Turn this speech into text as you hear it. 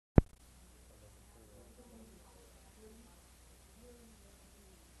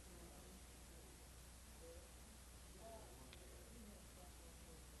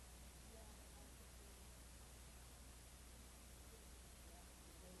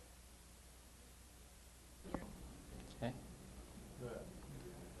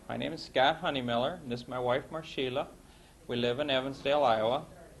My name is Scott Honeymiller, and this is my wife, Marshela. We live in Evansdale, Iowa.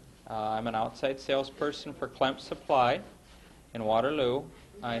 I'm an outside salesperson for Klemp Supply in Waterloo.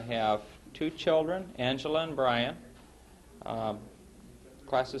 I have 2 children, Angela and Brian.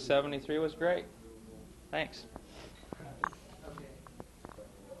 Class of 73 was great. Thanks.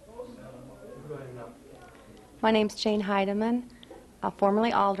 My name's Jane Heidemann,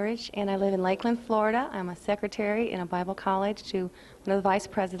 formerly Aldrich, and I live in Lakeland, Florida. I'm a secretary in a Bible college to one of the vice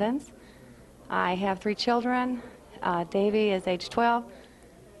presidents. I have 3 children. Davy is age 12,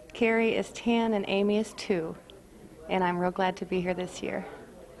 Carrie is 10, and Amy is 2. And I'm real glad to be here this year.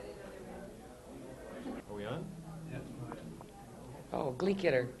 Are we on? Oh, Glee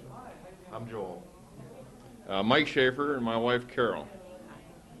Kidder. I'm Joel. Mike Schaefer and my wife Carol.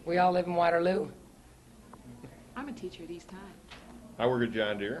 We all live in Waterloo. I'm a teacher at East High. I work at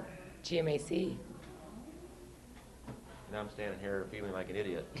John Deere. GMAC. And I'm standing here feeling like an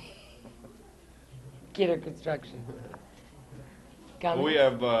idiot. Kidder Construction. We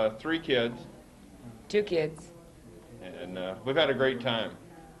have 3 kids. 2 kids. And we've had a great time.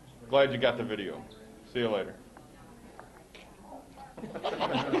 Glad you got the video. See you later.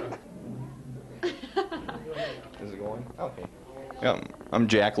 Is it going? Okay. Yeah, I'm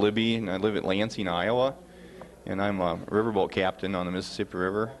Jack Libby, and I live at Lansing, Iowa. And I'm a riverboat captain on the Mississippi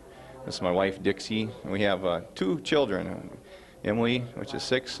River. This is my wife, Dixie. And we have 2 children, Emily, which is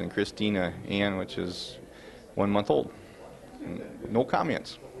 6, and Christina Ann, which is 1 month old. And no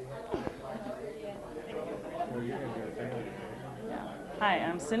comments. Hi,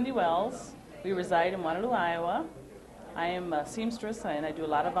 I'm Cindy Wells. We reside in Waterloo, Iowa. I am a seamstress and I do a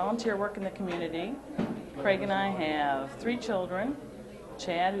lot of volunteer work in the community. Craig and I have 3 children.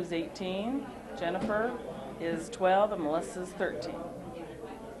 Chad, who's 18, Jennifer is 12, and Melissa's 13.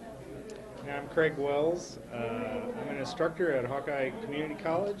 I'm Craig Wells. I'm an instructor at Hawkeye Community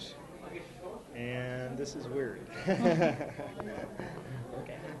College, and this is weird.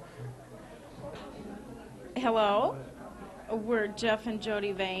 Hello, we're Jeff and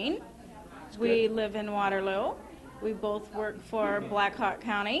Jody Vane. We live in Waterloo. We both work for Blackhawk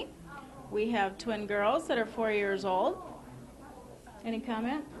County. We have twin girls that are 4 years old. Any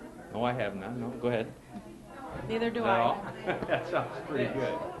comment? No, I have none. No, go ahead. Neither do No. I. That sounds pretty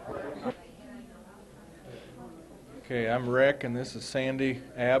good. Okay, I'm Rick, and this is Sandy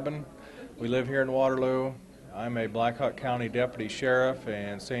Abben. We live here in Waterloo. I'm a Blackhawk County Deputy Sheriff,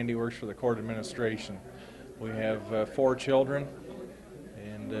 and Sandy works for the Court Administration. We have 4 children,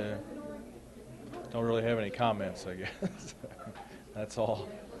 and don't really have any comments, I guess. That's all.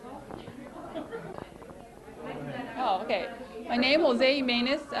 Oh, okay. My name is Jose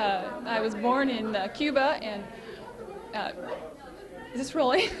Jimenez. I was born in Cuba, and is this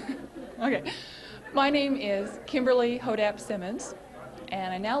rolling? Okay. My name is Kimberly Hodap Simmons,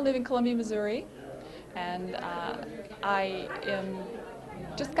 and I now live in Columbia, Missouri. And I am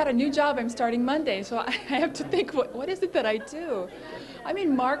just got a new job. I'm starting Monday, so I have to think, what is it that I do? I'm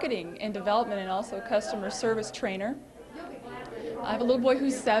in marketing and development, and also customer service trainer. I have a little boy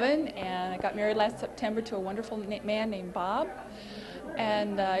who's 7, and I got married last September to a wonderful man named Bob.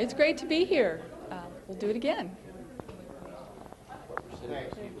 And it's great to be here. We'll do it again.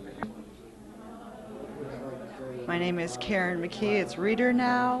 My name is Karen McKee. It's Reader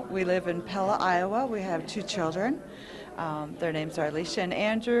now. We live in Pella, Iowa. We have 2 children. Their names are Alicia and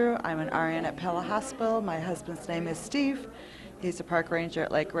Andrew. I'm an RN at Pella Hospital. My husband's name is Steve. He's a park ranger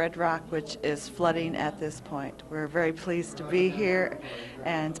at Lake Red Rock, which is flooding at this point. We're very pleased to be here,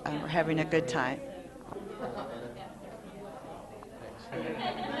 and we're having a good time.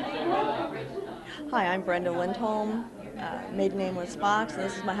 Hi, I'm Brenda Lindholm. Maiden name was Fox, and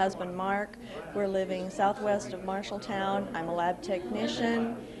this is my husband Mark. We're living southwest of Marshalltown. I'm a lab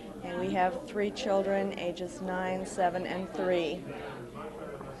technician, and we have 3 children, ages 9, 7, and 3.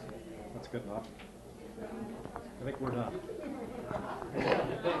 That's good enough. I think we're done.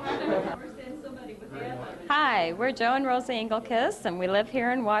 Hi, we're Joe and Rosa Engelkiss, and we live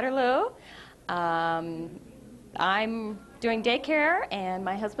here in Waterloo. I'm doing daycare, and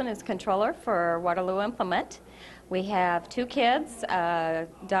my husband is controller for Waterloo Implement. We have 2 kids, a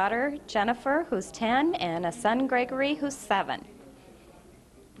daughter, Jennifer, who's 10, and a son, Gregory, who's 7.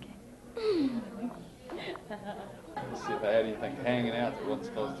 Let's see if I had anything hanging out that wasn't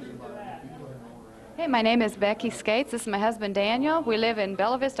supposed to. Hey, my name is Becky Skates. This is my husband Daniel. We live in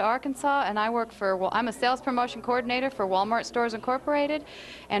Bella Vista, Arkansas, and I'm a sales promotion coordinator for Walmart Stores Incorporated,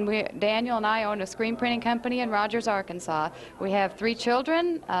 and Daniel and I own a screen printing company in Rogers, Arkansas. We have 3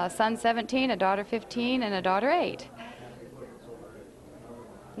 children, a son 17, a daughter 15, and a daughter 8.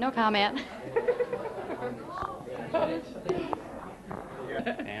 No comment.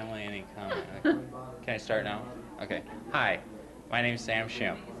 Family, any comment? Can I start now? Okay. Hi, my name's Sam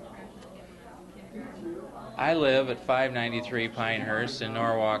Shim. I live at 593 Pinehurst in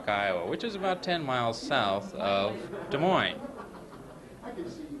Norwalk, Iowa, which is about 10 miles south of Des Moines.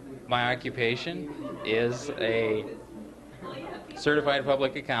 My occupation is a certified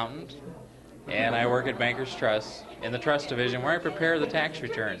public accountant, and I work at Bankers Trust in the trust division where I prepare the tax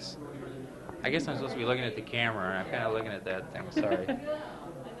returns. I guess I'm supposed to be looking at the camera, and I'm kind of looking at that. I'm sorry.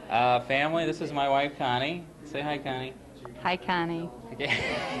 Family, this is my wife, Connie. Say hi, Connie. Hi, Connie. Okay.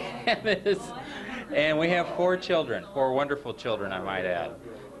 And we have 4 children, 4 wonderful children, I might add.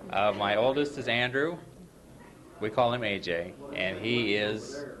 My oldest is Andrew. We call him AJ, and he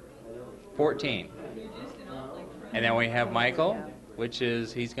is 14. And then we have Michael,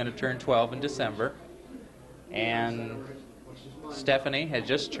 he's going to turn 12 in December. And Stephanie had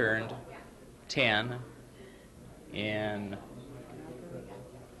just turned 10 in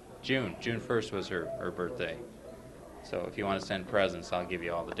June. June 1st was her birthday. So if you want to send presents, I'll give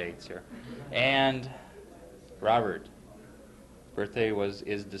you all the dates here. And Robert, birthday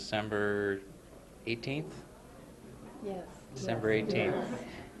is December 18th? Yes. December 18th.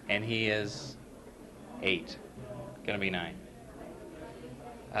 And he is 8. Gonna be 9.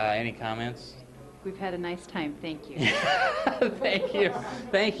 Any comments? We've had a nice time, thank you. Thank you.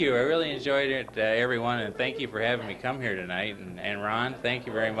 Thank you. I really enjoyed it, everyone, and thank you for having me come here tonight. And Ron, thank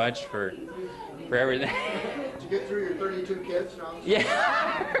you very much for everything. Did you get through your 32 kids? Yeah.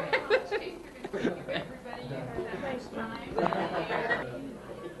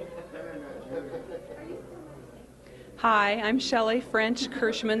 Hi, I'm Shelley French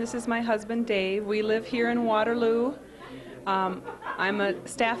Kirschman. This is my husband, Dave. We live here in Waterloo. I'm a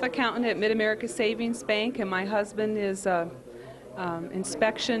staff accountant at Mid-America Savings Bank, and my husband is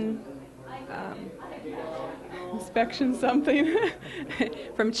inspection something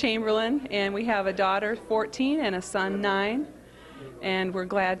from Chamberlain, and we have a daughter 14 and a son 9, and we're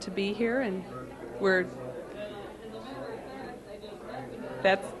glad to be here, and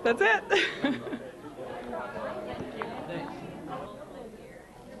that's it.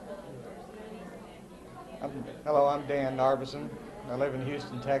 Hello, I'm Dan Narbison. I live in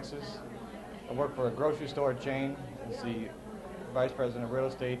Houston, Texas. I work for a grocery store chain as the Vice President of Real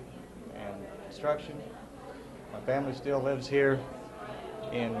Estate and Construction. My family still lives here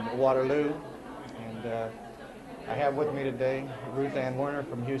in Waterloo, and I have with me today Ruth Ann Werner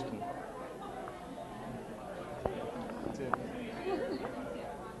from Houston. That's it.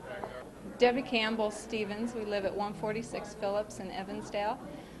 Debbie Campbell Stevens. We live at 146 Phillips in Evansdale.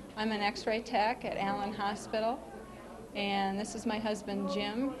 I'm an x-ray tech at Allen Hospital, and this is my husband,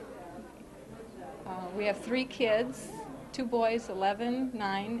 Jim. We have 3 kids, 2 boys, 11,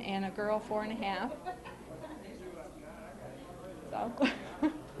 9, and a girl, 4 1/2. So.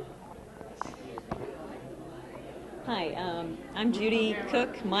 Hi, I'm Judy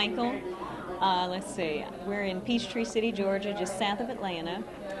Cook Michael. Let's see, we're in Peachtree City, Georgia, just south of Atlanta.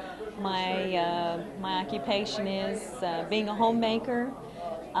 My occupation is being a homemaker.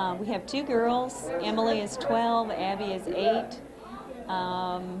 We have 2 girls. Emily is 12, Abby is 8.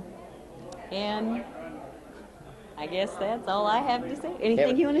 And I guess that's all I have to say.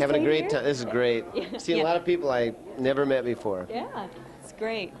 Anything you want to say? Having a great here? time. This is great. Yeah. Seen a lot of people I never met before. Yeah, it's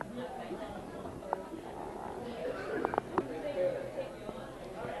great.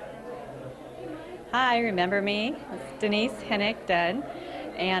 Hi, remember me? It's Denise Hennick Dunn,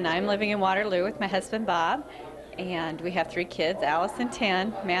 and I'm living in Waterloo with my husband Bob, and we have 3 kids, Allison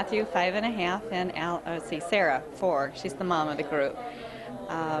 10, Matthew 5 1/2, and Sarah 4. She's the mom of the group.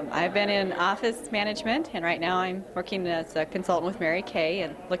 I've been in office management, and right now I'm working as a consultant with Mary Kay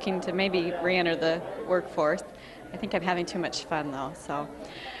and looking to maybe re-enter the workforce. I think I'm having too much fun though, so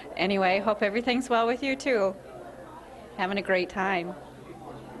anyway, hope everything's well with you too. Having a great time.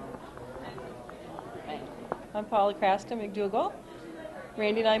 I'm Paula Kraska McDougall.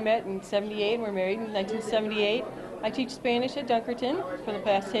 Randy and I met in '78 and we're married in 1978. I teach Spanish at Dunkerton for the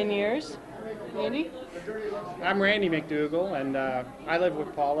past 10 years. Randy? I'm Randy McDougall, and I live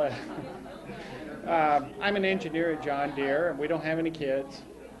with Paula. I'm an engineer at John Deere, and we don't have any kids.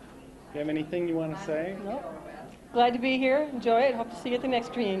 Do you have anything you want to say? No. Glad to be here. Enjoy it. Hope to see you at the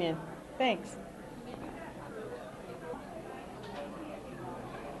next reunion. Thanks.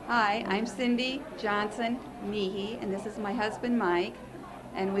 Hi, I'm Cindy Johnson Meehy, and this is my husband Mike,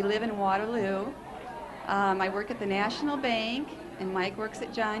 and we live in Waterloo. I work at the National Bank, and Mike works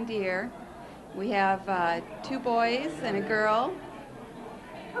at John Deere. We have 2 boys and a girl,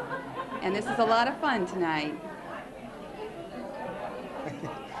 and this is a lot of fun tonight.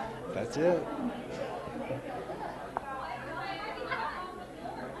 That's it.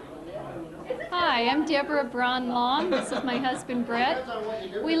 Hi, I'm Deborah Braun Long. This is my husband Brett.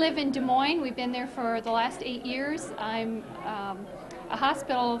 We live in Des Moines. We've been there for the last 8 years. I'm a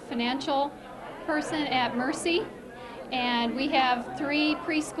hospital financial person at Mercy, and we have 3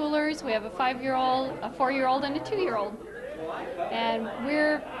 preschoolers. We have a 5-year-old, a 4-year-old, and a 2-year-old. And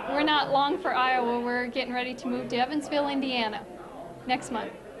we're not long for Iowa. We're getting ready to move to Evansville, Indiana next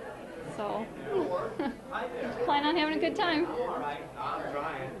month. So plan on having a good time.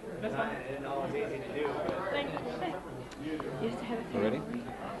 Ready?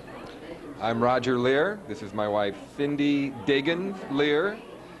 I'm Roger Lear. This is my wife Cindy Diggins Lear.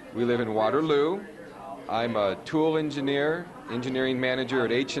 We live in Waterloo. I'm a tool engineer, engineering manager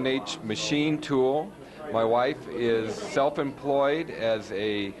at H&H Machine Tool. My wife is self-employed as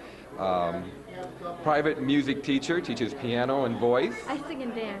a private music teacher, teaches piano and voice. I sing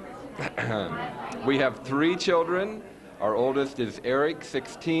and dance. We have 3 children. Our oldest is Eric,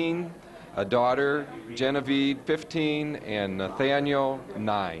 16, a daughter, Genevieve, 15, and Nathaniel,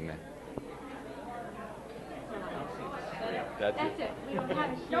 9. That's it.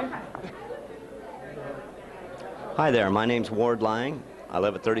 Hi there, my name's Ward Lang. I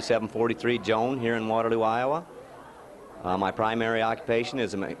live at 3743 Joan here in Waterloo, Iowa. My primary occupation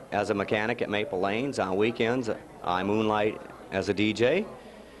is as a mechanic at Maple Lanes. On weekends, I moonlight as a DJ.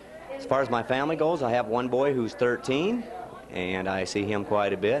 As far as my family goes, I have one boy who's 13, and I see him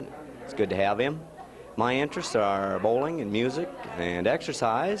quite a bit. It's good to have him. My interests are bowling and music and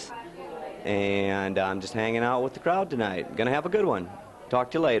exercise, and I'm just hanging out with the crowd tonight. Gonna have a good one.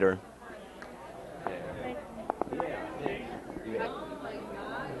 Talk to you later.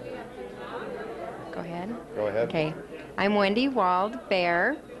 Go ahead. Go ahead. Okay. I'm Wendy Wald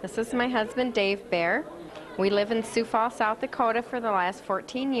Bear. This is my husband, Dave Bear. We live in Sioux Falls, South Dakota for the last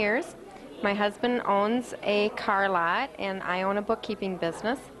 14 years. My husband owns a car lot, and I own a bookkeeping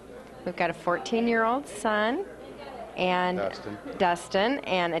business. We've got a 14-year-old son, and Dustin,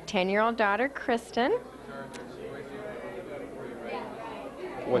 and a 10-year-old daughter, Kristen.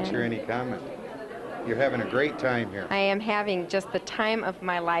 What's your any comment? You're having a great time here. I am having just the time of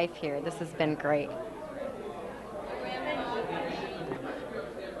my life here. This has been great.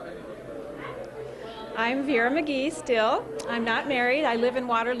 I'm Vera McGee still. I'm not married. I live in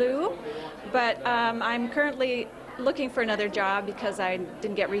Waterloo, but I'm currently looking for another job because I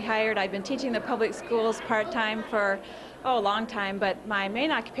didn't get rehired. I've been teaching the public schools part-time for a long time, but my main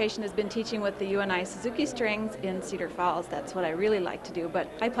occupation has been teaching with the UNI Suzuki Strings in Cedar Falls. That's what I really like to do, but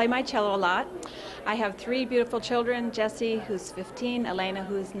I play my cello a lot. I have 3 beautiful children, Jesse, who's 15, Elena,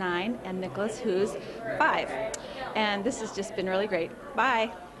 who's 9, and Nicholas, who's 5. And this has just been really great.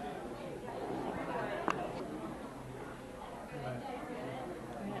 Bye.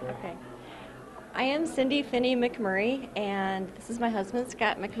 Okay. I am Cindy Finney McMurray, and this is my husband,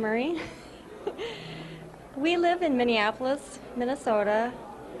 Scott McMurray. We live in Minneapolis, Minnesota.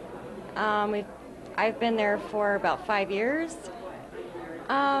 I've been there for about 5 years.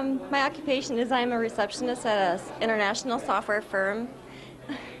 My occupation is I'm a receptionist at an international software firm.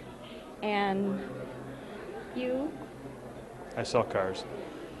 And you? I sell cars.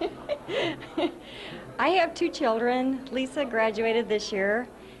 I have 2 children. Lisa graduated this year.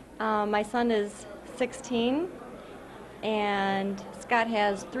 My son is 16, and Scott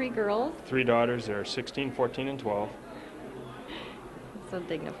has 3 girls. 3 daughters. They're 16, 14, and 12. So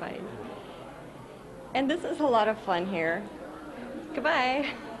dignified. And this is a lot of fun here. Goodbye.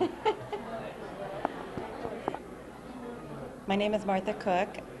 My name is Martha Cook.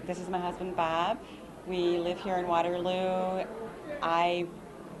 This is my husband, Bob. We live here in Waterloo. I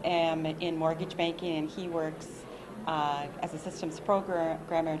am in mortgage banking, and he works as a systems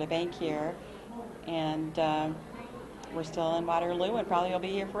programmer at a bank here. And we're still in Waterloo and probably will be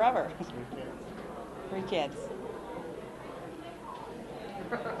here forever. 3 kids.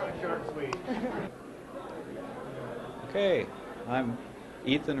 Short and sweet. Okay, I'm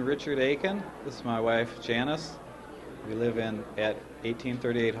Ethan Richard Aiken. This is my wife, Janice. We live at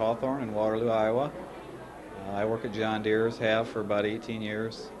 1838 Hawthorne in Waterloo, Iowa. I work at John Deere's, have for about 18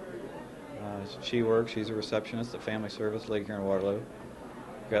 years. She's a receptionist at Family Service League here in Waterloo.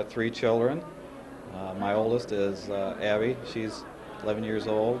 We've got 3 children. My oldest is Abby. She's 11 years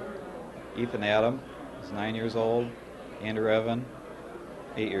old. Ethan Adam is 9 years old. Andrew Evan,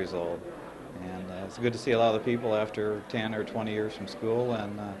 8 years old. And it's good to see a lot of the people after 10 or 20 years from school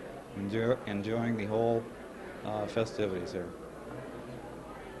and enjoying the whole festivities here.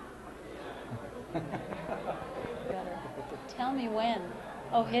 Tell me when.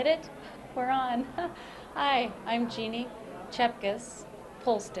 Oh, hit it? We're on. Hi, I'm Jeannie Chepkus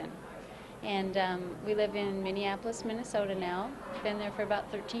Polston, and we live in Minneapolis, Minnesota now. Been there for about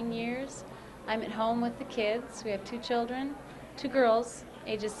 13 years. I'm at home with the kids. We have 2 children, 2 girls,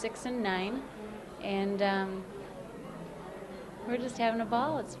 ages 6 and 9, and we're just having a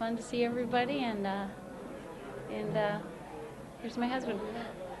ball. It's fun to see everybody, and here's my husband.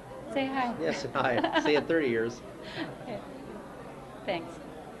 Say hi. Yes, hi. See you in 30 years. Yeah. Thanks.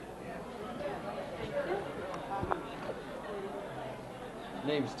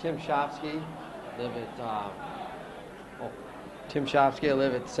 Name's Tim Shopsky. Live at Tim Shopsky. I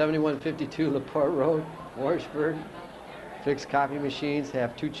live at 7152 LaPorte Road, Warrisburg. Fix copy machines.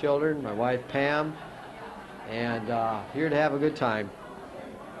 Have 2 children. My wife Pam, and here to have a good time.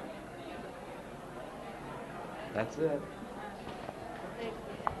 That's it.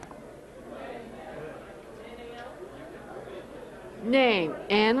 Name,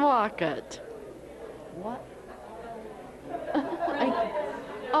 Ann Walcott. What?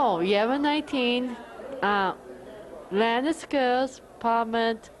 Oh, Yeva 19, Landis Girls,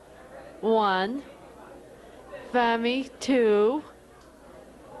 Apartment 1, Family 2.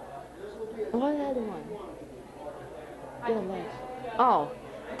 What other one? Oh,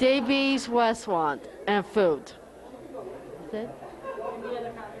 Davies Restaurant and Food. Is it?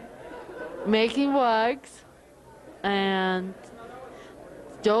 Making Rugs and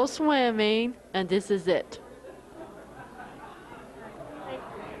Joe Swimming, and this is it.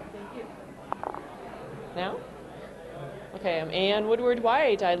 Now? Okay, I'm Ann Woodward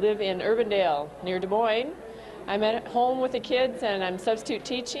White. I live in Urbandale, near Des Moines. I'm at home with the kids, and I'm substitute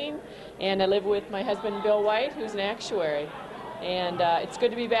teaching, and I live with my husband, Bill White, who's an actuary. And it's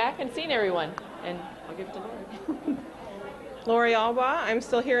good to be back and seeing everyone. And I'll give it to Lori. Lori Alba. I'm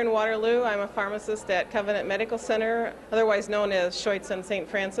still here in Waterloo. I'm a pharmacist at Covenant Medical Center, otherwise known as Schoitz and St.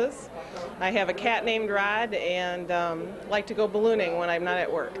 Francis. I have a cat named Rod and like to go ballooning when I'm not at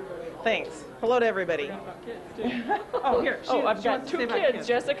work. Thanks. Hello to everybody. Oh, here. I've got 2 kids,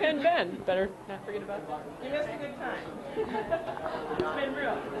 Jessica and Ben. Better not forget about them. You missed a good time. It's been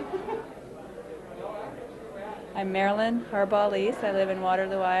real. I'm Marilyn Harbaugh-Lease. I live in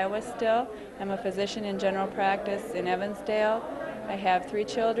Waterloo, Iowa still. I'm a physician in general practice in Evansdale. I have 3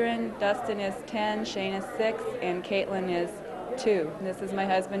 children. Dustin is 10, Shane is 6, and Caitlin is 2. And this is my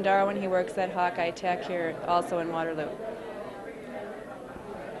husband, Darwin. He works at Hawkeye Tech here, also in Waterloo.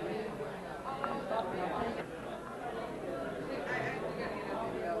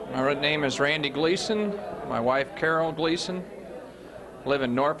 My name is Randy Gleason. My wife, Carol Gleason. Live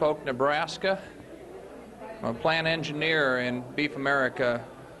in Norfolk, Nebraska. I'm a plant engineer in Beef America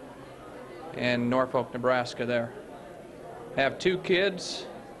in Norfolk, Nebraska there. I have 2 kids.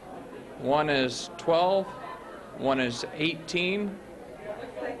 One is 12, one is 18.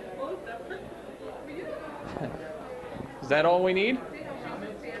 Is that all we need?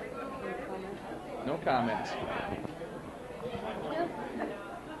 No comments.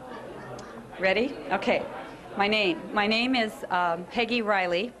 Ready? Okay. My name is Peggy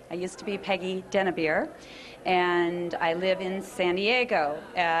Riley. I used to be Peggy Denebier, and I live in San Diego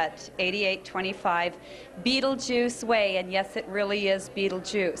at 8825 Beetlejuice Way, and yes, it really is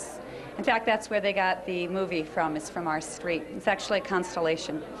Beetlejuice. In fact, that's where they got the movie from, is from our street. It's actually a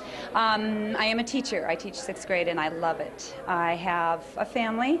constellation. I am a teacher. I teach 6th grade, and I love it. I have a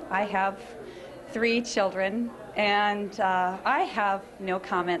family. I have 3 children, and I have no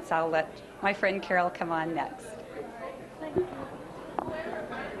comments. I'll let my friend Carol come on next.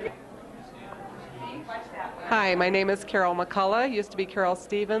 Hi, my name is Carol McCullough. Used to be Carol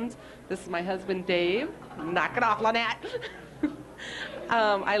Stevens. This is my husband, Dave. Knock it off, Lynette.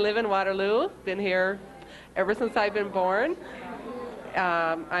 I live in Waterloo. Been here ever since I've been born.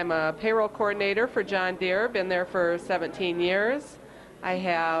 I'm a payroll coordinator for John Deere. Been there for 17 years. I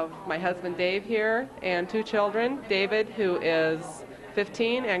have my husband, Dave, here, and 2 children, David, who is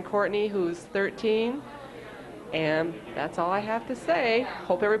 15, and Courtney, who's 13. And that's all I have to say.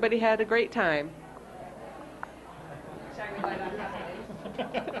 Hope everybody had a great time.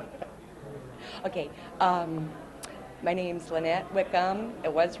 Okay, my name's Lynette Wickham.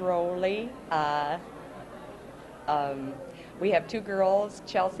 It was Rowley. We have 2 girls,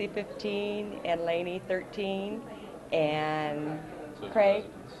 Chelsea 15 and Lainey 13, and Craig,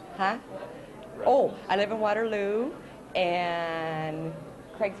 huh? Oh, I live in Waterloo, and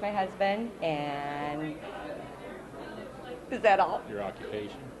Craig's my husband, and is that all? Your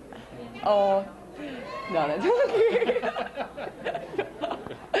occupation? Oh, no, that's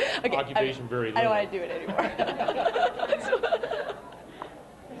okay, Occupation very I don't little. want to do it anymore.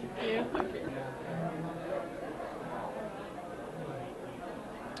 Thank you.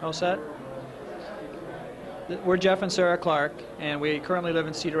 All set? We're Jeff and Sarah Clark, and we currently live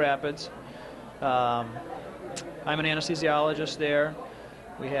in Cedar Rapids. I'm an anesthesiologist there.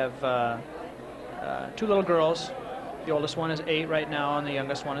 We have 2 little girls. The oldest one is 8 right now, and the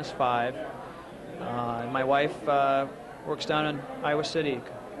youngest one is 5. And my wife works down in Iowa City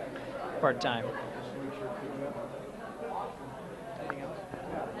part-time.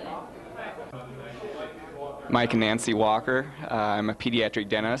 Mike and Nancy Walker. I'm a pediatric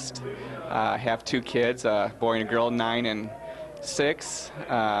dentist. I have 2 kids, a boy and a girl, 9 and 6,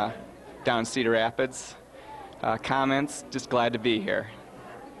 down in Cedar Rapids. Comments, just glad to be here.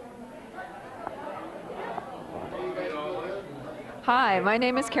 Hi, my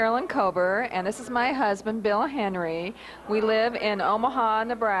name is Carolyn Kober, and this is my husband, Bill Henry. We live in Omaha,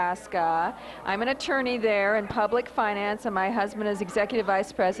 Nebraska. I'm an attorney there in public finance, and my husband is Executive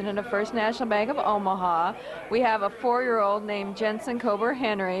Vice President of First National Bank of Omaha. We have a 4-year-old named Jensen Kober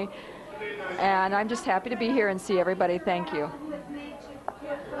Henry, and I'm just happy to be here and see everybody. Thank you.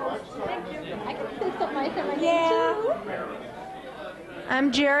 Yeah.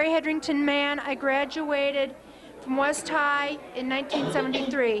 I'm Jerry Hedrington Mann. I graduated from West High in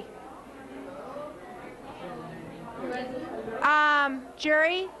 1973.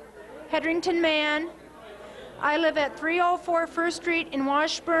 Jerry Hedrington Mann. I live at 304 First Street in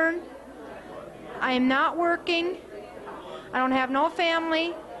Washburn. I am not working. I don't have no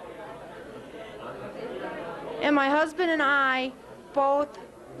family. And my husband and I both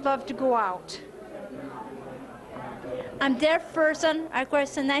love to go out. I'm Deb Ferguson. I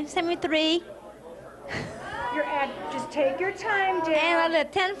graduated in 1973. Your ad, just take your time, Deb. And I live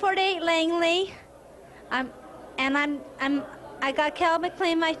at 1048 Langley. I got Cal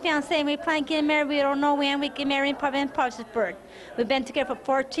McLean, my fiance, and we plan on getting married. We don't know when. We get married probably in Parkersburg. We've been together for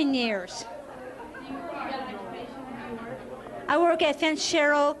 14 years. I work at Finch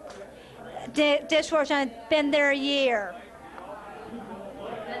Cheryl dishwasher. I've been there a year.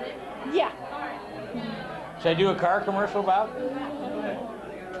 Yeah. Should I do a car commercial, Bob?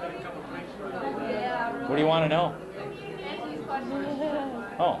 What do you want to know?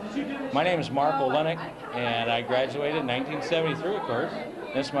 Oh, my name is Mark Olenek, and I graduated in 1973, of course.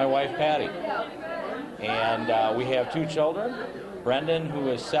 This is my wife, Patty. And we have 2 children, Brendan, who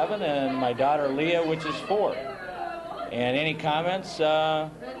is 7, and my daughter, Leah, which is 4. And any comments?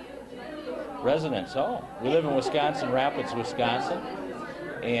 Residents. Oh, we live in Wisconsin Rapids, Wisconsin.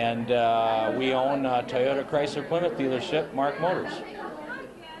 And we own Toyota Chrysler Plymouth dealership, Mark Motors.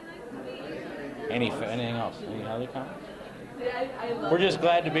 Anything else? Any other comments? We're just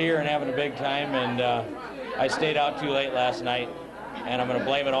glad to be here and having a big time, and I stayed out too late last night, and I'm going to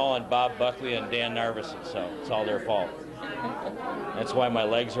blame it all on Bob Buckley and Dan Narvison, so it's all their fault. That's why my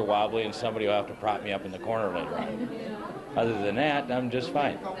legs are wobbly, and somebody will have to prop me up in the corner later on. Other than that, I'm just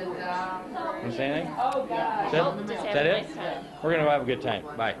fine. You say anything? Is that it? We're going to have a good time.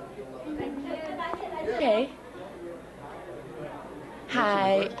 Bye. Okay.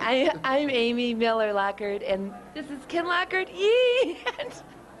 Hi, I'm Amy Miller Lockard, and this is Ken Lockard. Yee!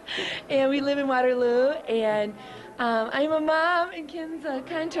 And we live in Waterloo, and I'm a mom, and Ken's a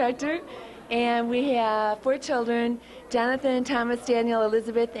contractor. And we have 4 children, Jonathan, Thomas, Daniel,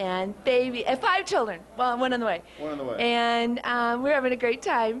 Elizabeth, and 5 children. Well, 1 on the way. 1 on the way. And we're having a great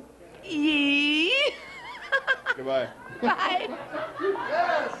time. Yee! Goodbye. Bye.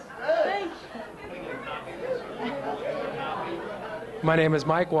 Yes. Thanks. My name is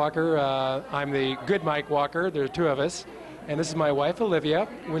Mike Walker. I'm the good Mike Walker. There are 2 of us. And this is my wife, Olivia.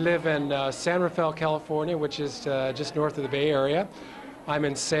 We live in San Rafael, California, which is just north of the Bay Area. I'm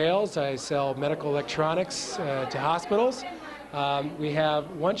in sales. I sell medical electronics to hospitals. We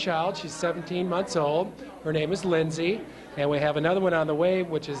have 1 child. She's 17 months old. Her name is Lindsay. And we have another one on the way,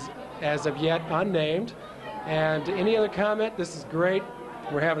 which is as of yet unnamed. And any other comment? This is great.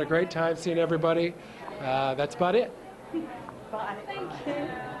 We're having a great time seeing everybody. That's about it. Bye. Thank you.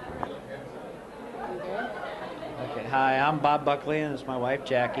 Okay, hi, I'm Bob Buckley, and this is my wife,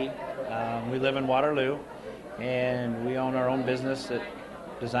 Jackie. We live in Waterloo, and we own our own business that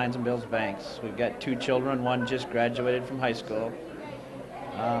designs and builds banks. We've got 2 children. 1 just graduated from high school,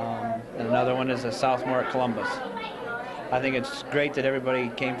 and another one is a sophomore at Columbus. I think it's great that everybody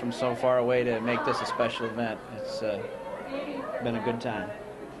came from so far away to make this a special event. It's been a good time.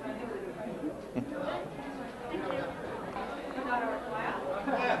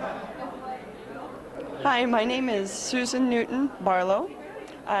 Hi, my name is Susan Newton Barlow.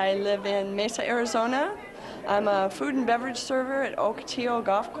 I live in Mesa, Arizona. I'm a food and beverage server at Ocotillo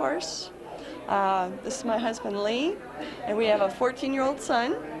Golf Course. This is my husband Lee, and we have a 14-year-old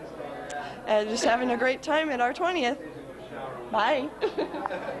son. And just having a great time at our 20th. Bye.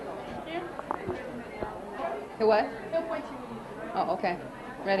 What? Oh, okay.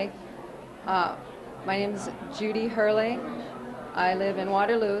 Ready? My name is Judy Hurley. I live in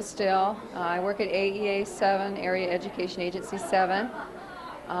Waterloo still. I work at AEA 7, Area Education Agency 7.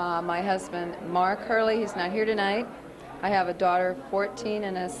 My husband, Mark Hurley, he's not here tonight. I have a daughter, 14,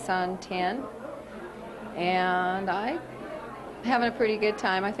 and a son, 10. And I'm having a pretty good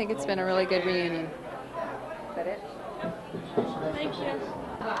time. I think it's been a really good reunion. Is that it? Thank you.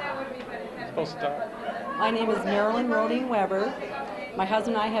 Supposed to talk. My name is Marilyn Roding Weber. My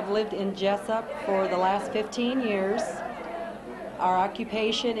husband and I have lived in Jessup for the last 15 years. Our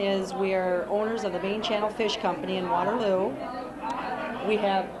occupation is we are owners of the Main Channel Fish Company in Waterloo. We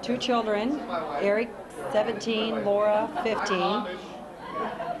have 2 children, Eric, 17, Laura, 15.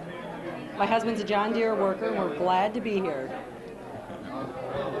 My husband's a John Deere worker, and we're glad to be here.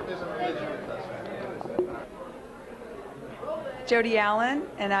 Jody Allen,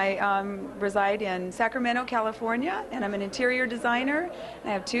 and I reside in Sacramento, California, and I'm an interior designer. I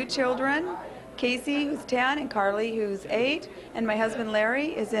have 2 children, Casey, who's 10, and Carly, who's 8, and my husband, Larry,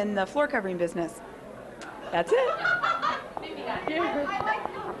 is in the floor covering business. That's it.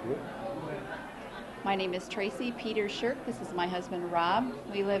 My name is Tracy Peter Shirk. This is my husband, Rob.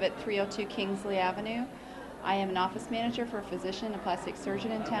 We live at 302 Kingsley Avenue. I am an office manager for a physician and plastic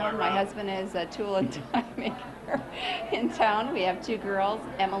surgeon in town. My husband is a tool and die maker in town. We have 2 girls.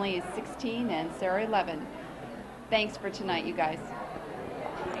 Emily is 16 and Sarah 11. Thanks for tonight, you guys.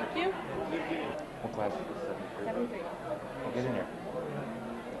 Thank you. What class is this? 7-3. Get in here.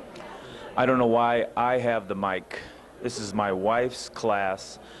 I don't know why I have the mic. This is my wife's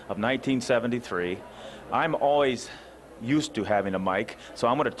class of 1973. I'm always used to having a mic, so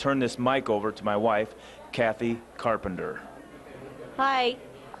I'm going to turn this mic over to my wife, Kathy Carpenter. Hi,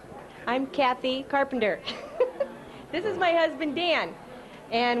 I'm Kathy Carpenter. This is my husband, Dan,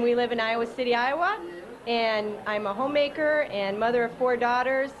 and we live in Iowa City, Iowa, and I'm a homemaker and mother of 4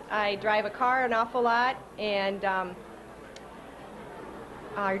 daughters. I drive a car an awful lot, and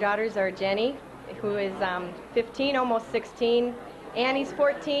our daughters are Jenny, who is 15, almost 16, Annie's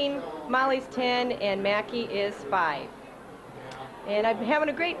 14, Molly's 10, and Mackie is 5. And I'm having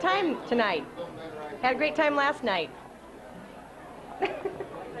a great time tonight. Had a great time last night.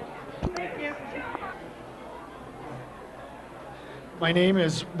 Thank you. My name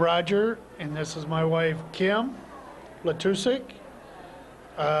is Roger, and this is my wife, Kim Latusik.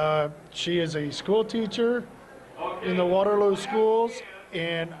 She is a school teacher in the Waterloo schools,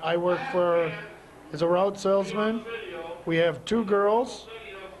 and I work for as a route salesman. We have 2 girls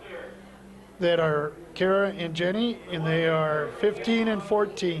that are Kara and Jenny, and they are 15 and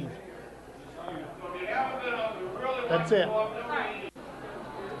 14. That's it.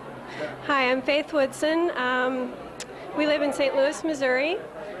 Hi, I'm Faith Woodson. We live in St. Louis, Missouri.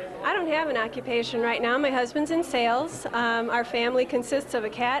 I don't have an occupation right now. My husband's in sales. Our family consists of a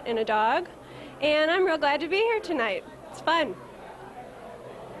cat and a dog, and I'm real glad to be here tonight. It's fun.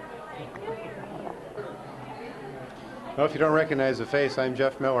 Well, if you don't recognize the face, I'm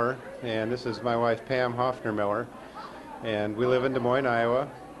Jeff Miller, and this is my wife, Pam Hoffner Miller, and we live in Des Moines, Iowa.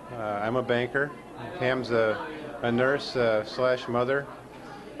 I'm a banker. Pam's a nurse slash mother,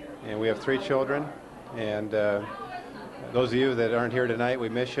 and we have 3 children. And those of you that aren't here tonight, we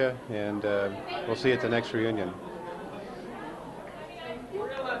miss you, and we'll see you at the next reunion.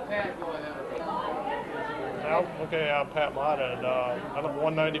 Okay, I'm Pat Mott, and I live at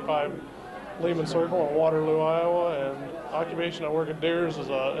 195 Lehman Circle in Waterloo, Iowa, and occupation I work at Deere's is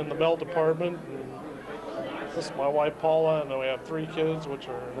in the belt department. And this is my wife Paula, and then we have 3 kids, which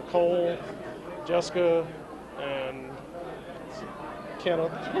are Nicole, Jessica, and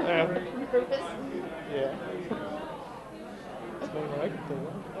Kenneth. And yeah. That's not what I can think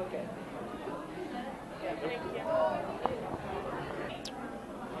of. Okay.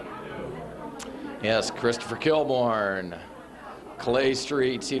 Yes, Christopher Kilborn. Clay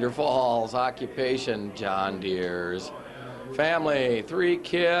Street, Cedar Falls, occupation, John Deere's. Family, 3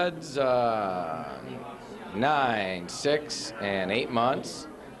 kids, 9, 6, and 8 months.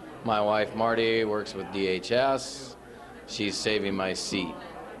 My wife Marty works with DHS. She's saving my seat.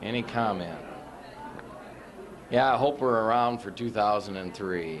 Any comment? Yeah, I hope we're around for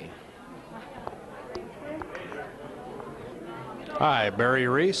 2003. Hi, Barry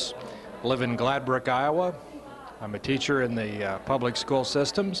Reese. Live in Gladbrook, Iowa. I'm a teacher in the public school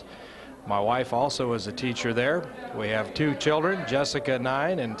systems. My wife also is a teacher there. We have 2 children, Jessica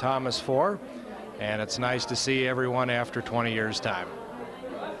 9 and Thomas 4, and it's nice to see everyone after 20 years' time.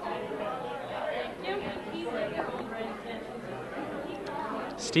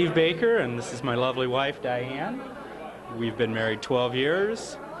 Steve Baker, and this is my lovely wife, Diane. We've been married 12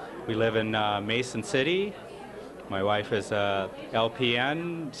 years. We live in Mason City. My wife is a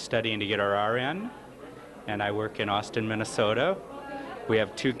LPN, studying to get her RN. and I work in Austin, Minnesota. We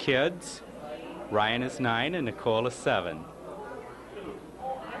have 2 kids. Ryan is 9 and Nicole is 7.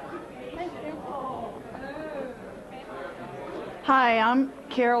 Hi, I'm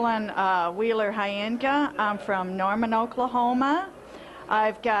Carolyn Wheeler-Hyenka. I'm from Norman, Oklahoma.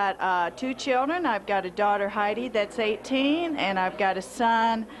 I've got 2 children. I've got a daughter, Heidi, that's 18, and I've got a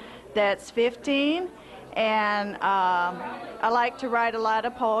son that's 15. And I like to write a lot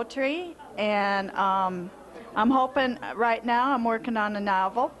of poetry, and I'm hoping, right now I'm working on a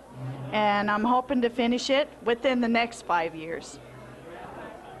novel, and I'm hoping to finish it within the next 5 years.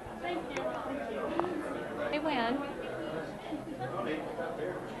 Thank you. Hey, Wen.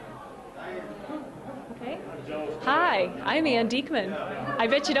 Okay. Hi, I'm Ann Diekman. I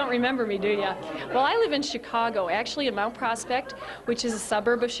bet you don't remember me, do you? Well, I live in Chicago, actually in Mount Prospect, which is a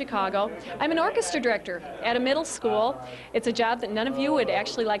suburb of Chicago. I'm an orchestra director at a middle school. It's a job that none of you would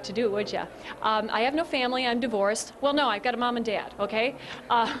actually like to do, would you? I have no family. I'm divorced. Well, no, I've got a mom and dad, okay?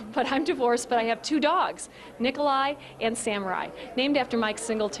 But I'm divorced, but I have 2 dogs, Nikolai and Samurai, named after Mike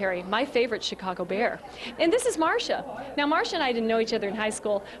Singletary, my favorite Chicago Bear. And this is Marcia. Now, Marcia and I didn't know each other in high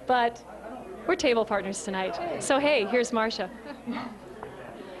school, but we're table partners tonight. So, hey, here's Marcia.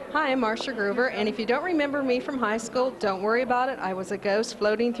 Hi, I'm Marcia Groover, and if you don't remember me from high school, don't worry about it. I was a ghost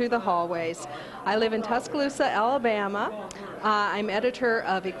floating through the hallways. I live in Tuscaloosa, Alabama. I'm editor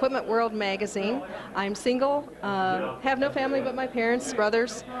of Equipment World magazine. I'm single, have no family but my parents,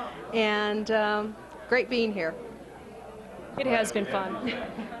 brothers, and great being here. It has been fun.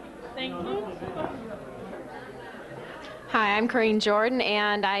 Thank you. Hi, I'm Corrine Jordan,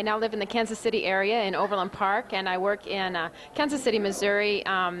 and I now live in the Kansas City area in Overland Park, and I work in Kansas City, Missouri.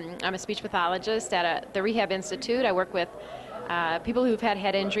 I'm a speech pathologist at the Rehab Institute. I work with people who've had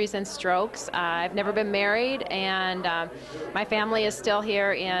head injuries and strokes. I've never been married, and my family is still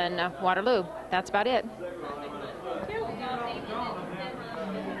here in Waterloo. That's about it.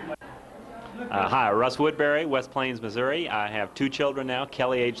 Hi, Russ Woodbury, West Plains, Missouri. I have 2 children now,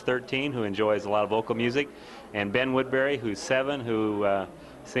 Kelly, age 13, who enjoys a lot of vocal music, and Ben Woodbury, who's 7, who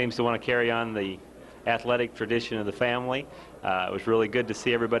seems to want to carry on the athletic tradition of the family. It was really good to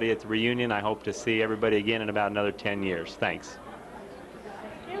see everybody at the reunion. I hope to see everybody again in about another 10 years. Thanks.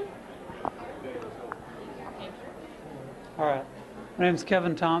 All right. My name's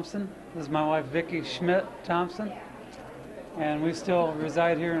Kevin Thompson. This is my wife, Vicki Schmidt Thompson, and we still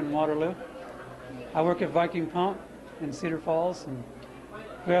reside here in Waterloo. I work at Viking Pump in Cedar Falls, and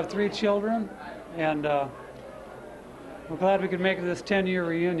we have 3 children, and we're glad we could make it to this 10-year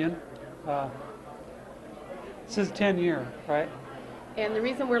reunion. This is 10-year, right? And the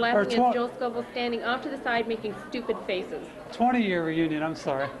reason we're laughing is Joe Scoville standing off to the side making stupid faces. 20-year reunion, I'm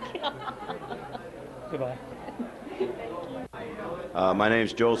sorry. Goodbye. My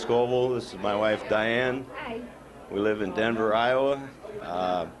name's Joe Scoville. This is my wife, Diane. Hi. We live in Denver, Iowa.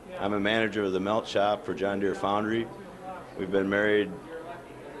 I'm a manager of the melt shop for John Deere Foundry. We've been married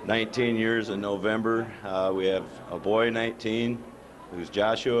 19 years in November. We have a boy, 19, who's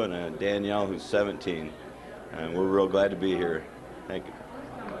Joshua, and a Danielle, who's 17. And we're real glad to be here. Thank you.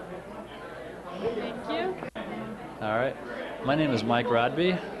 Thank you. All right. My name is Mike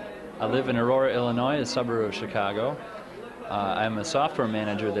Rodby. I live in Aurora, Illinois, a suburb of Chicago. I'm a software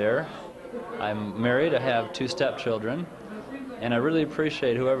manager there. I'm married. I have 2 stepchildren. And I really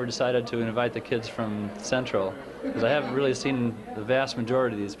appreciate whoever decided to invite the kids from Central, because I haven't really seen the vast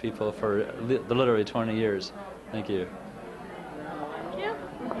majority of these people for literally 20 years. Thank you. Thank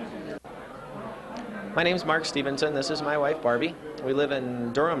you. My name's Mark Stevenson. This is my wife, Barbie. We live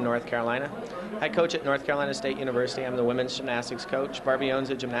in Durham, North Carolina. I coach at North Carolina State University. I'm the women's gymnastics coach. Barbie owns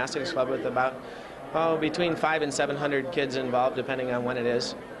a gymnastics club with about between 500 and 700 kids involved, depending on when it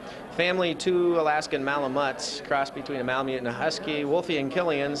is. Family, 2 Alaskan Malamutes, crossed between a Malamute and a Husky. Wolfie and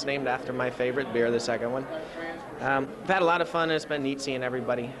Killian's, named after my favorite beer, the second one. We've had a lot of fun, and it's been neat seeing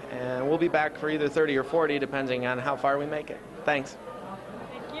everybody. And we'll be back for either 30 or 40, depending on how far we make it. Thanks.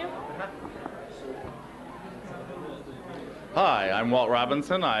 Thank you. Hi, I'm Walt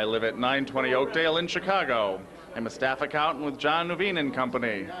Robinson. I live at 920 Oakdale in Chicago. I'm a staff accountant with John Nuveen and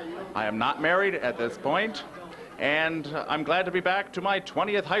Company. I am not married at this point, and I'm glad to be back to my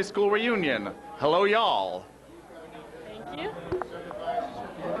 20th high school reunion. Hello, y'all. Thank you.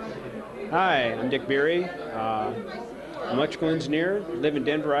 Hi, I'm Dick Beery. I'm an electrical engineer. Live in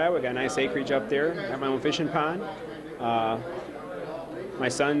Denver, Iowa. Got a nice acreage up there. Got my own fishing pond. My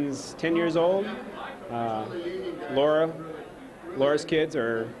son's 10 years old. Laura's kids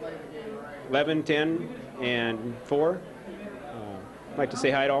are 11, 10, and 4. I'd like to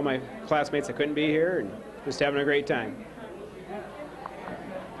say hi to all my classmates that couldn't be here and just having a great time.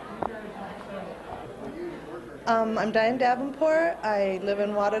 I'm Diane Davenport. I live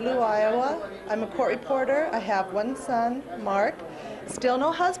in Waterloo, Iowa. I'm a court reporter. I have one son, Mark. Still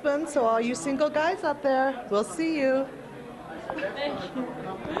no husband, so all you single guys out there, we'll see you.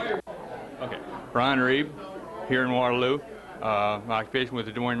 Okay, Ron Reeb, here in Waterloo. My occupation with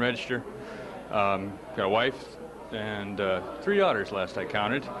the Des Moines Register. Got a wife and 3 daughters, last I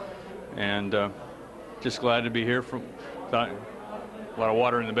counted, and just glad to be here. Thought a lot of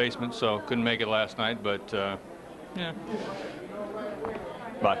water in the basement, so couldn't make it last night, but yeah.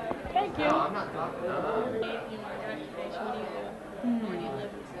 Bye. Thank you.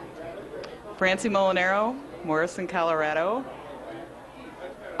 Francie Molinaro, Morrison, Colorado.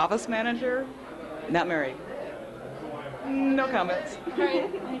 Office manager, not married. No comments.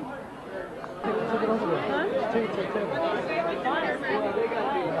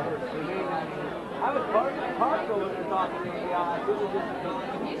 I was parked over there talking to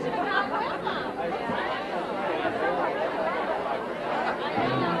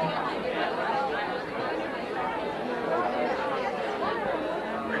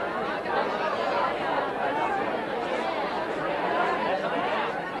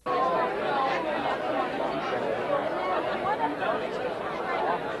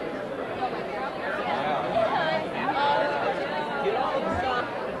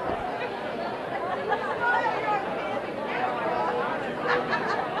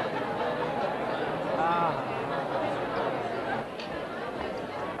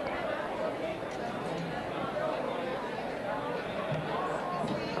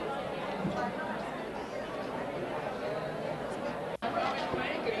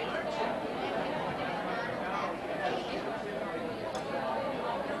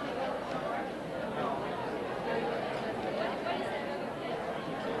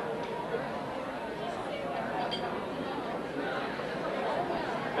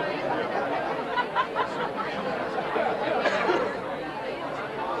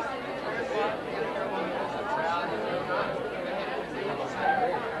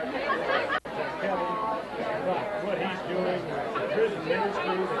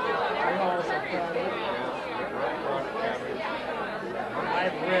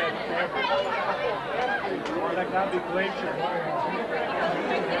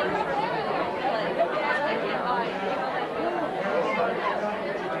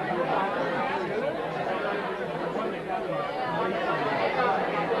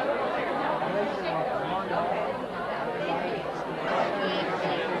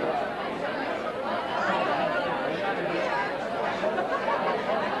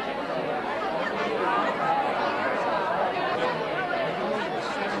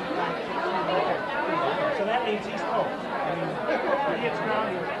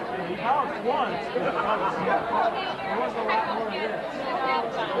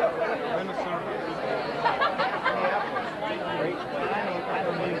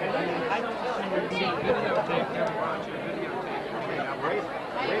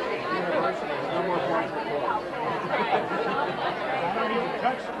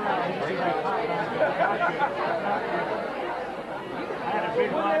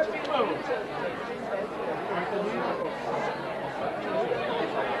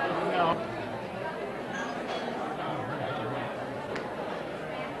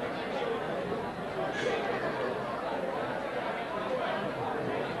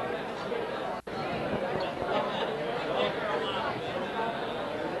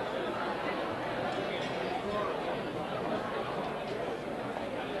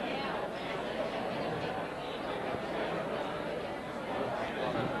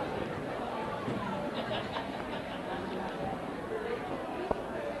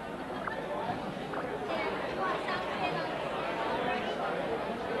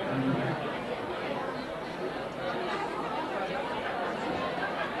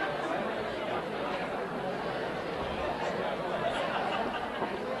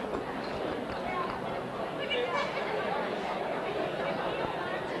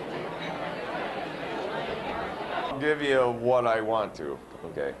Give you what I want to.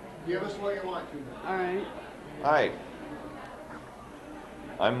 Okay. Give us what you want to. All right. Hi.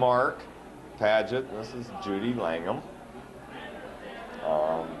 I'm Mark Paget. This is Judy Langham.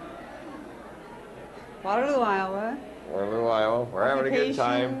 Waterloo, Iowa. Waterloo, Iowa. We're having a good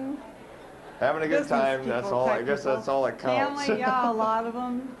time. Having a good time. That's all. I guess that's all that counts. Family, yeah, a lot of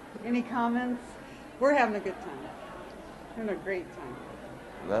them. Any comments? We're having a good time. Having a great time.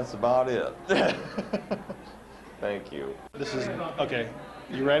 That's about it. Thank you. This is, okay,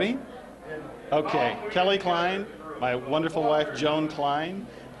 you ready? Okay, Kelly Klein, my wonderful wife Joan Klein,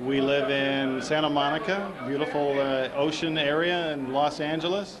 We live in Santa Monica, beautiful ocean area in Los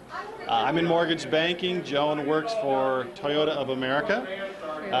Angeles. I'm in mortgage banking. Joan works for Toyota of America.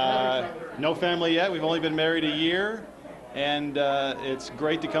 No family yet. We've only been married a year. And it's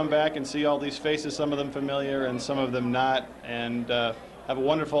great to come back and see all these faces, some of them familiar and some of them not. And have a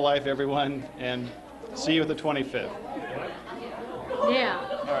wonderful life, everyone. And see you at the 25th.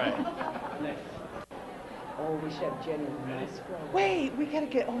 Yeah. All right. Oh, we should have Jenny in the nice row. Wait, we gotta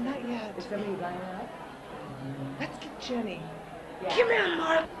get, oh, not yet. Is somebody lining up? Let's get Jenny. Yeah. Come here,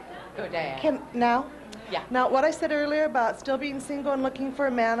 Mark. Go, Dad. Now? Yeah. Now, what I said earlier about still being single and looking for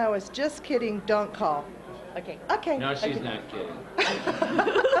a man, I was just kidding. Don't call. Okay. Okay. No, she's okay. not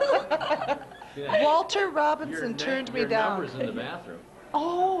kidding. Walter Robinson turned me down. Your number's in the bathroom.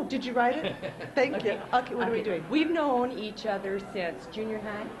 Oh, did you write it? Thank you. Okay, what are we doing? We've known each other since junior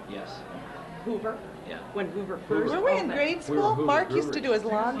high. Yes. Hoover. Yeah. When Hoover first Were we in opened. grade school? Mark used to do his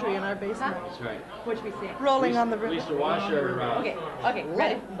laundry in our basement. That's right. What'd we say? Rolling on the river. We used to wash our... Okay,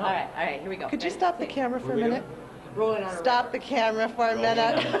 ready? All right, here we go. Could you stop the camera for a minute? Rolling on Stop the camera for a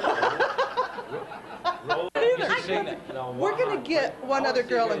minute. We're going to get one other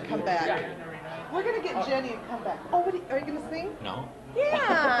girl and come back. We're going to get Jenny and come back. Oh, what are you going to sing? No. Yeah.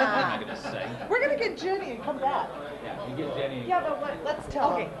 I'm not going to sing. We're going to get Jenny and come back. Yeah, you get Jenny. Yeah, but what? Let's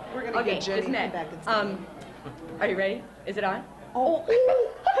tell them. We're going to get Jenny and come back and sing. Are you ready? Is it on? Oh.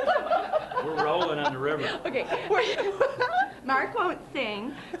 We're rolling on the river. Okay. Mark won't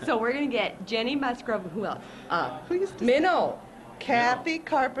sing, so we're going to get Jenny Musgrove. Who else? Who used to Minnow. Kathy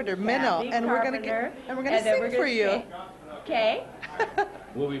Carpenter, Minnow, and we're going to sing for you. Okay.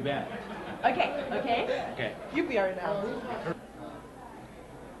 We'll be back. Okay. Okay. You be our now.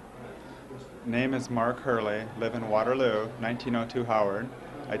 Name is Mark Hurley, live in Waterloo, 1902 Howard.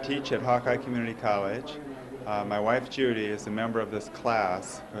 I teach at Hawkeye Community College. My wife Judy is a member of this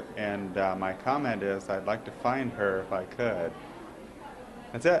class, and my comment is I'd like to find her if I could.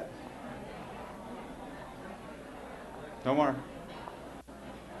 That's it. No more.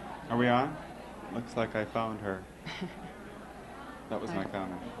 Are we on? Looks like I found her. That was my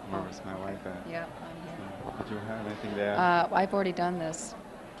comment. Where was my wife at? Yep. So, did you have anything to add? I've already done this.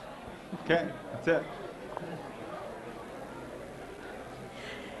 Okay, that's it.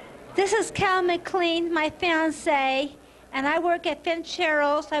 This is Cal McLean, my fiance, and I work at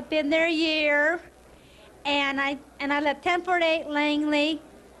Finchero's. I've been there a year, and I live 1048 Langley.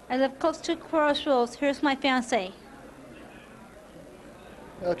 I live close to Crossroads. Here's my fiance.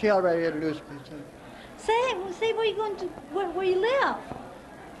 Okay, already introduced me. Say where you going to, where you live.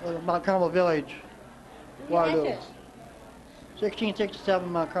 Mount Carmel Village, Waterloo. Address?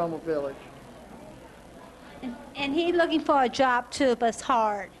 1667 Mount Carmel Village. And he's looking for a job too, but it's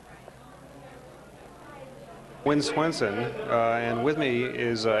hard. Wynn Swenson, and with me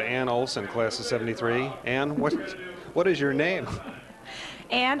is Ann Olson, class of 73. Ann, what is your name?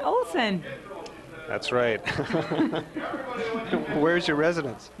 Ann Olson. That's right. Where's your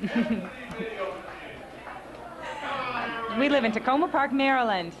residence? We live in Tacoma Park,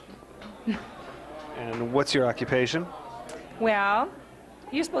 Maryland. And what's your occupation? Well,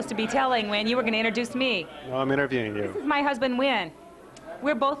 you're supposed to be telling Wynn. You were going to introduce me. No, I'm interviewing you. This is my husband, Wynn.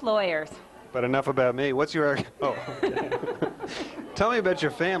 We're both lawyers. But enough about me. What's your... Oh, okay. Tell me about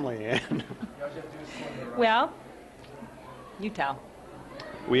your family, Ann. Well, you tell.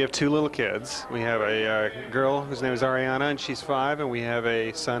 We have two little kids. We have a girl whose name is Ariana, and she's 5, and we have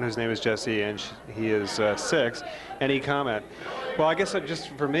a son whose name is Jesse, and he is 6. Any comment? Well, I guess just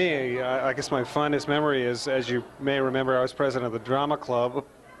for me, I guess my fondest memory is, as you may remember, I was president of the drama club,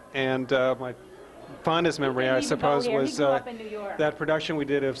 and my fondest memory, I suppose, was that production we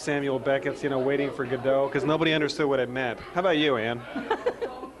did of Samuel Beckett's, Waiting for Godot, because nobody understood what it meant. How about you, Ann?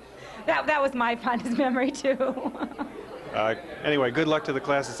 That was my fondest memory, too. Anyway, good luck to the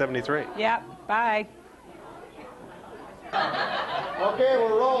class of 73. Yep, bye. Okay,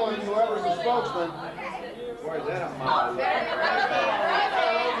 we're rolling. Whoever's the spokesman. Where's that on my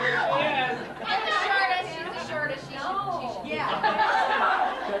The shortest. Yeah.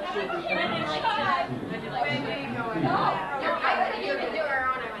 You can do her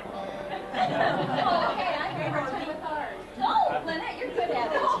own. No, Lynette, you're good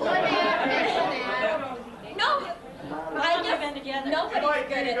at it. No, I just, nobody's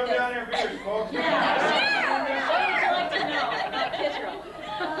good at this. Down here and be your spokesman. What would you like to know about Israel?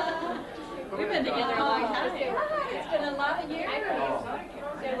 We've been together a long time. It's been a lot of years. You're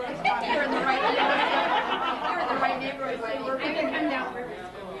in the right neighborhood. I can come down.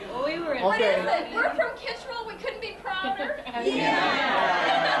 We were in. What is it? We're from Kittrell. We couldn't be prouder. You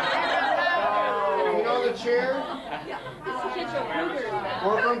know the chair? This is Kittrell Cougars.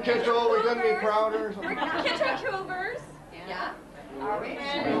 We're from Kittrell. We couldn't be prouder. Kittrell Cougars. Yeah. Are we?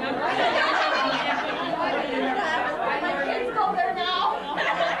 My kids go there now.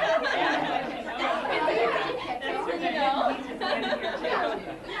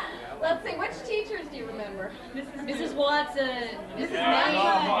 Let's see, which teachers do you remember? Mrs. Watson. Mrs.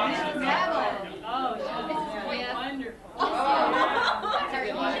 Neville. Mrs. Neville. Oh, she was wonderful.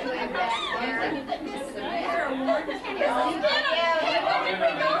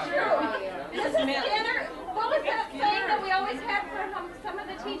 Mrs. Skinner, what was that saying that we always had for some of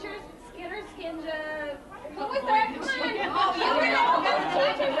the teachers? Skinner, Skinja. What was that? Come on. Oh, you were the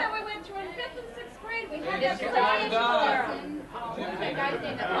teachers that we went to in 5th and 6th grade. We had that saying.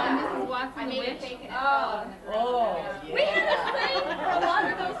 Mrs. Watson, the witch. Oh. We had a saying for a lot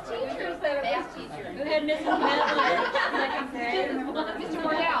of those teachers that are best teachers. We had Mrs. Medley, second grade. Mr.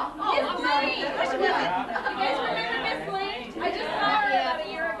 Wardell. Miss Lane. You guys remember Miss Lane? I just saw her about a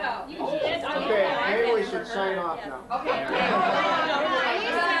year ago. Okay, maybe we should sign off now. Okay.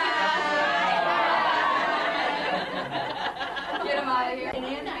 Get him out of here.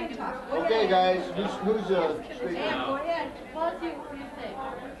 Okay, guys, who's speaking? Go ahead. What do you say?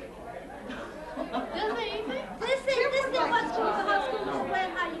 Listen, what's the hospital display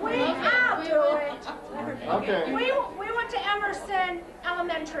how you I'll do it. Okay. We went to Emerson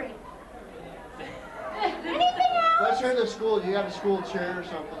Elementary. Anything else? Let's hear the school. Do you have a school chair or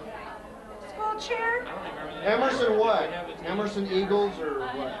something? School chair? Emerson what? Emerson Eagles or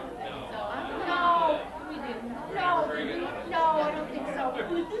what? No. No, I don't think so.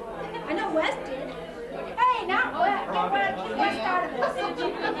 I know West did. Hey, not West. West started this.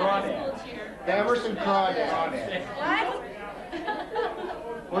 The Emerson Crawdads. What?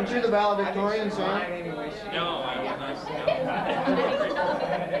 Weren't you the valedictorian, Sam? No, I was not.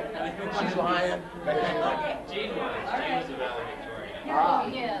 She's lying. Gene was the valedictorian. Ah.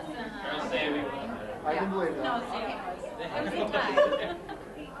 Yes. Or Sammy was. I can believe that. No,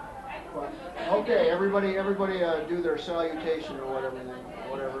 Okay, everybody do their salutation or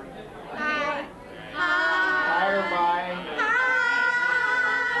whatever. Hi. Hi or bye.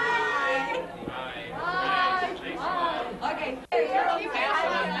 Okay.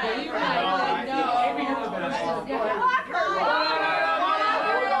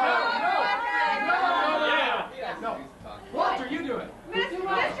 Walter, you do it.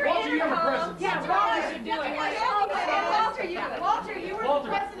 Walter, you have a present. Yeah, Walter should do it. Walter, you do it. Walter, you were the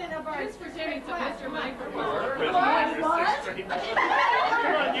president of our. Just for giving to Mr. Microphone. What? Come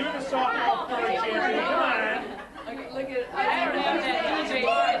on, you were the softball champion. Come on. Okay, look at I don't have that DJ.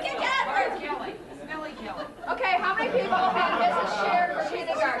 Kelly. Smelly Kelly. Okay, how many people have Mrs. Shared for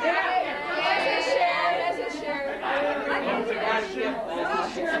kindergarten? Mrs. Shared, Mrs. Shared.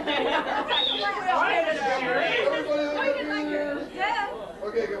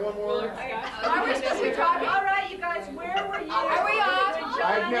 Okay, get one more. Are we supposed to be talking? All right, you guys, where were you? Are we off?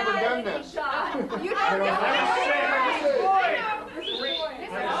 I've never done this. You did I don't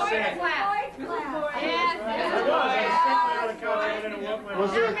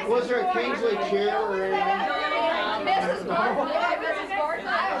Was there a Kingsley chair or anything? Mrs. Barton. Mrs. Barton.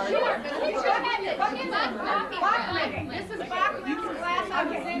 Sure. Mrs. Bachman's class I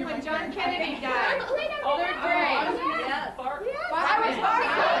was in when John Kennedy died. Third grade. Yes. I was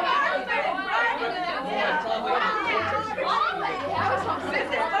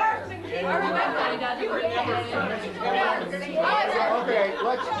Okay,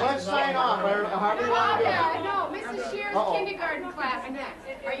 let's sign off. How do you want to do it? No, Mrs. Shear's kindergarten class next.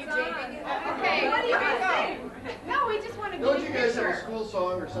 Are you taping? Okay. What do you say? No, we just want to Don't get you a guys have a picture. school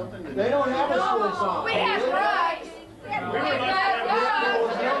song or something? They don't have a school song. We have rights.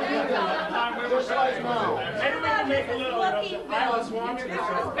 Just like now. Maybe we can make a little Island Swamps.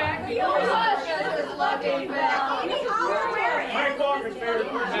 Mrs. Lucky Bell. Mike Walker's favorite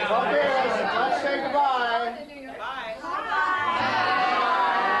person. Okay, let's say goodbye.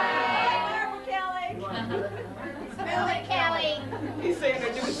 Smelly Kelly. He's saying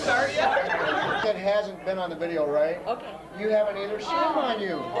they're doing start yet? That hasn't been on the video, right? Okay. You haven't either. Shame on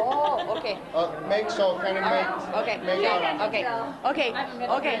you. Oh, okay. Make Okay. out. Okay.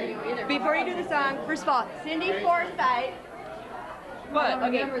 Before you do the song, first of all, Cindy Forsythe. What?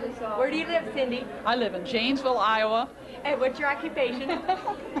 Okay. Where do you live, Cindy? I live in Janesville, Iowa. And what's your occupation?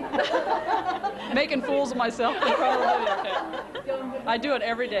 Making fools of myself in front of the video camera. I do it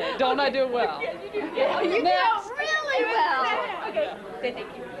every day. Don't I do it well? You do really well. Okay. Say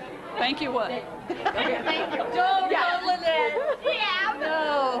thank you. Thank you what? Okay. Thank you. Don't Lynette. Yeah.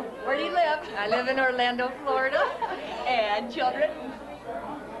 No. Where do you live? I live in Orlando, Florida. And children?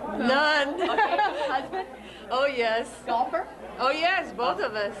 None. Okay. Husband? Oh, yes. Golfer? Oh, yes, both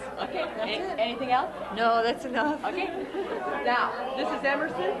of us. Okay. Anything else? No, that's enough. Okay. Now, this is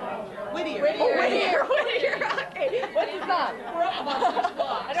Emerson. Whittier. Oh, Whittier. Okay. What's the song?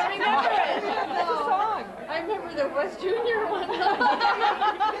 I don't remember it. What's the song? I remember the West Junior one.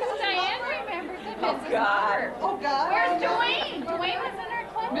 Diane remembers it. Oh, Mrs. God. Hubbard. Oh, God. Where's Dwayne? Dwayne was in our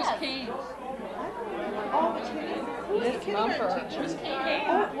class. Miss Keynes. Oh, the kids. Who's the Miss kindergarten Mumford. teacher? Miss Oh,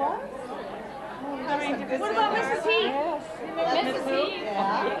 it was? What about Mrs. Heath? Mrs. Heath.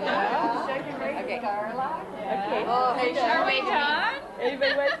 Yeah. Okay. Carla. Okay. Oh, hey, Are we done?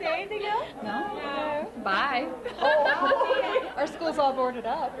 Anybody want to say anything else? No. Bye. Our school's all boarded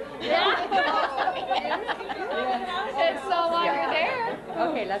up. Yeah. It's so while you're there.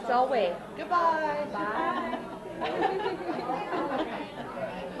 Okay, let's all wave. Goodbye. Bye.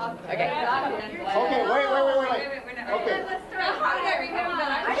 Okay. Okay, wait. Okay. How did I remember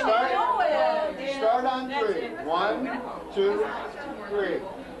that? I don't Start. know it. Start on 3. 1, 2, 3.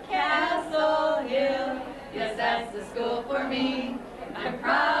 Castle Hill, yes, that's the school for me. I'm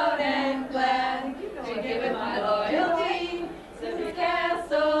proud and glad to give it my loyalty. To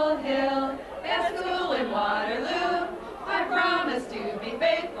Castle Hill, that school in Waterloo. I promise to be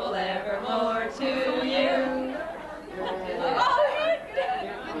faithful evermore to you. Oh, hey,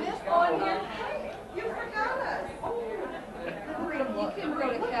 you missed one here. You forgot us. You can go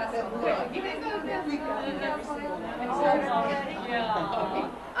to Castle Hill. You can go to Castle Hill. Okay,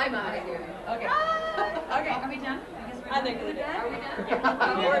 I'm out of here. Okay. Okay, are we done? I think we're done. Are we done?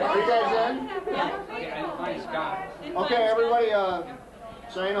 Are you guys in? Okay, everybody,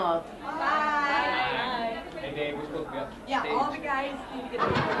 sign off. Bye. Hey, Dave, we're supposed to be up. Yeah, all the guys need to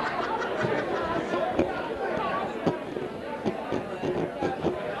get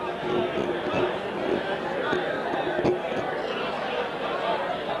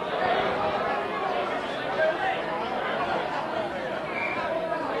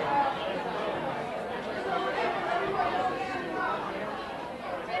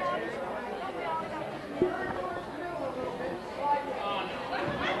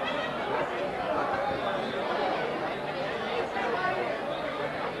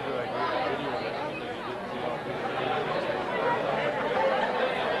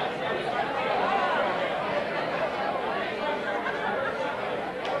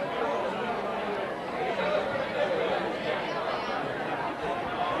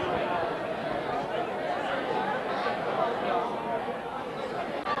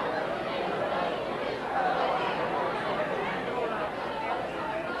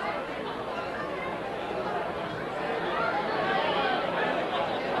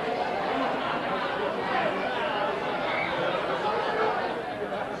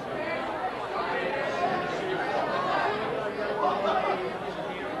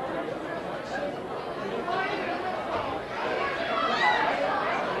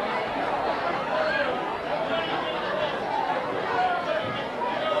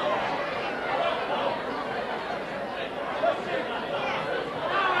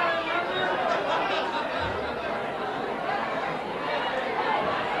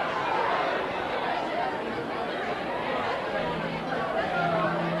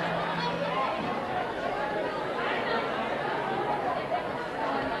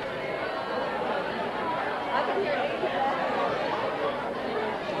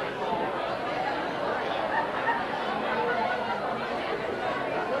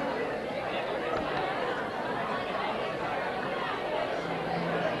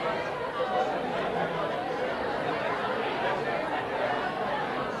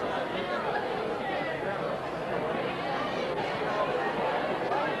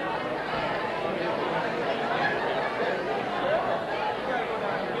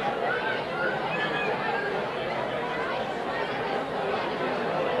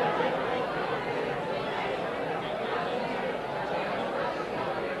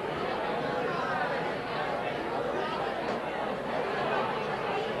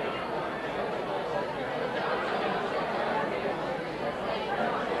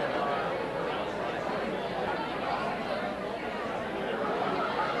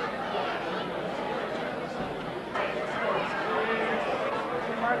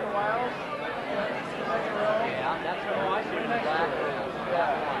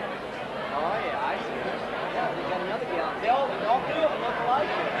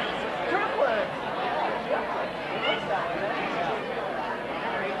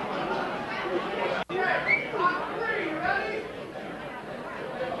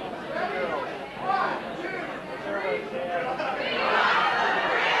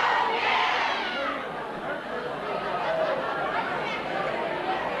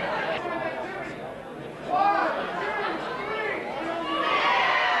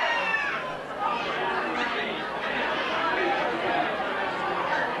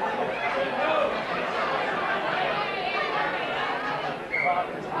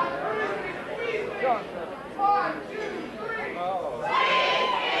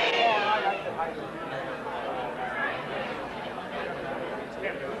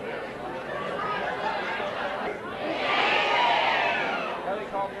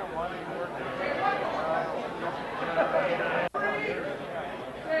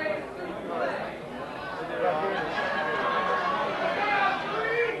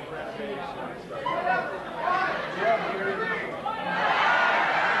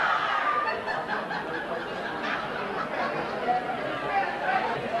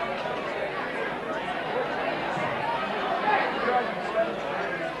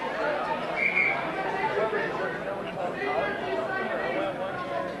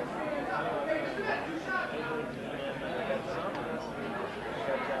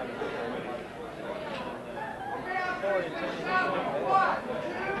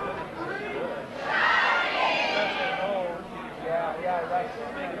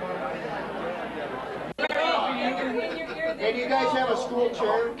Hey, do you guys have a school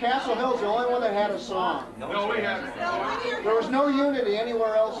chair? Castle Hill's the only one that had a song. No, we haven't. There was no unity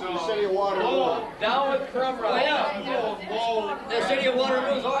anywhere else in the city of Waterloo. Down with Crumrock. The city of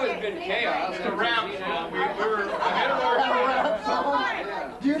Waterloo's always been chaos. The rap song. We were ahead of our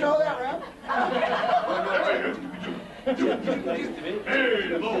time. Do you know that rap?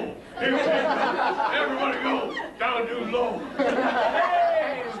 Hey, low. Everybody go. Down to low.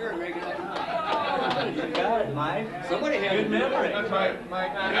 Sure, make it You got it, Mike. Somebody had good memory. That's right,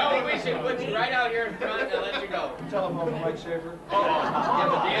 Mike. No, we should put you right out here in front and let you go. Telephone, Mike Schaefer. Oh, you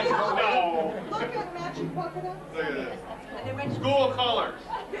have a dance program? no. Look at matching polka dots. Look at this. School colors.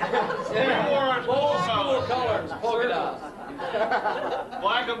 We wore our school colors. Polka dots.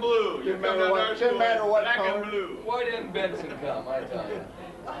 Black and blue. You come down to our school, black and blue. Why didn't Benson come, I tell you?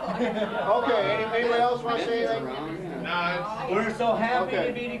 Okay, anybody else want to say anything? No, We're so happy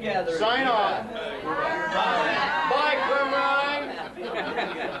to be together. Sign off. Bye, Crumrine.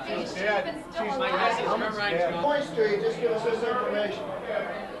 My message, Crumrine's Point Street, just give us this information.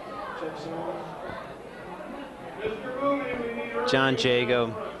 John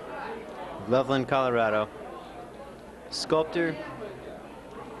Jago, Loveland, Colorado. Sculptor,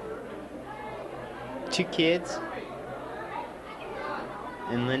 2 kids,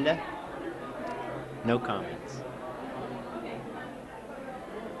 and Linda. No comments.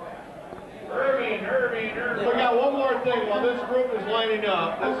 Irving. We got one more thing while this group is lining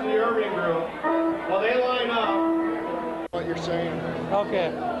up. This is the Irving group. While they line up. What you're saying.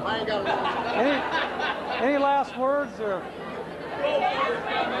 Okay. I ain't got Any last words or?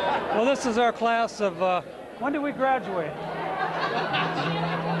 Well, this is our class of. When did we graduate?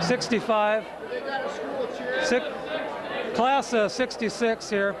 65. They got a school chair. Class of 66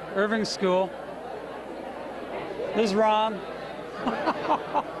 here, Irving School. This is Ron.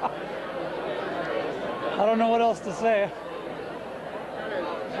 I don't know what else to say.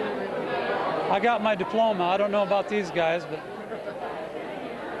 I got my diploma. I don't know about these guys, but.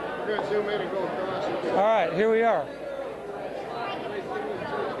 We're going to zoom in and go across. All right, here we are.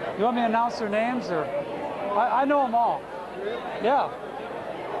 You want me to announce their names, or? I know them all. Yeah.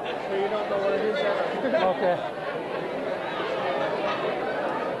 So you don't know where it is at? Okay.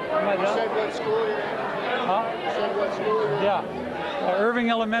 You said what school you're in? Huh? You said what school you're in? Yeah. Irving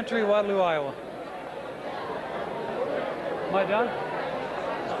Elementary, Waterloo, Iowa. Am I done?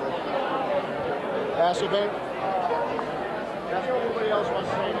 Passivate? That's what everybody else wants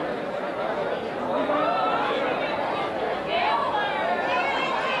to say.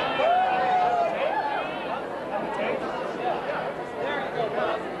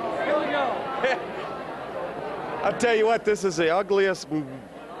 I'll tell you what, this is the ugliest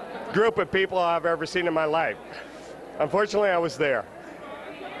group of people I've ever seen in my life. Unfortunately, I was there.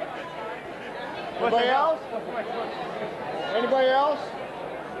 Anybody else? Anybody else?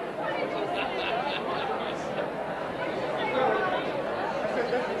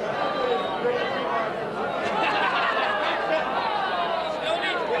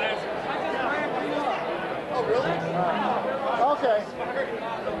 Oh, really? Okay.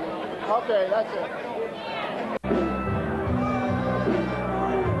 Okay, that's it.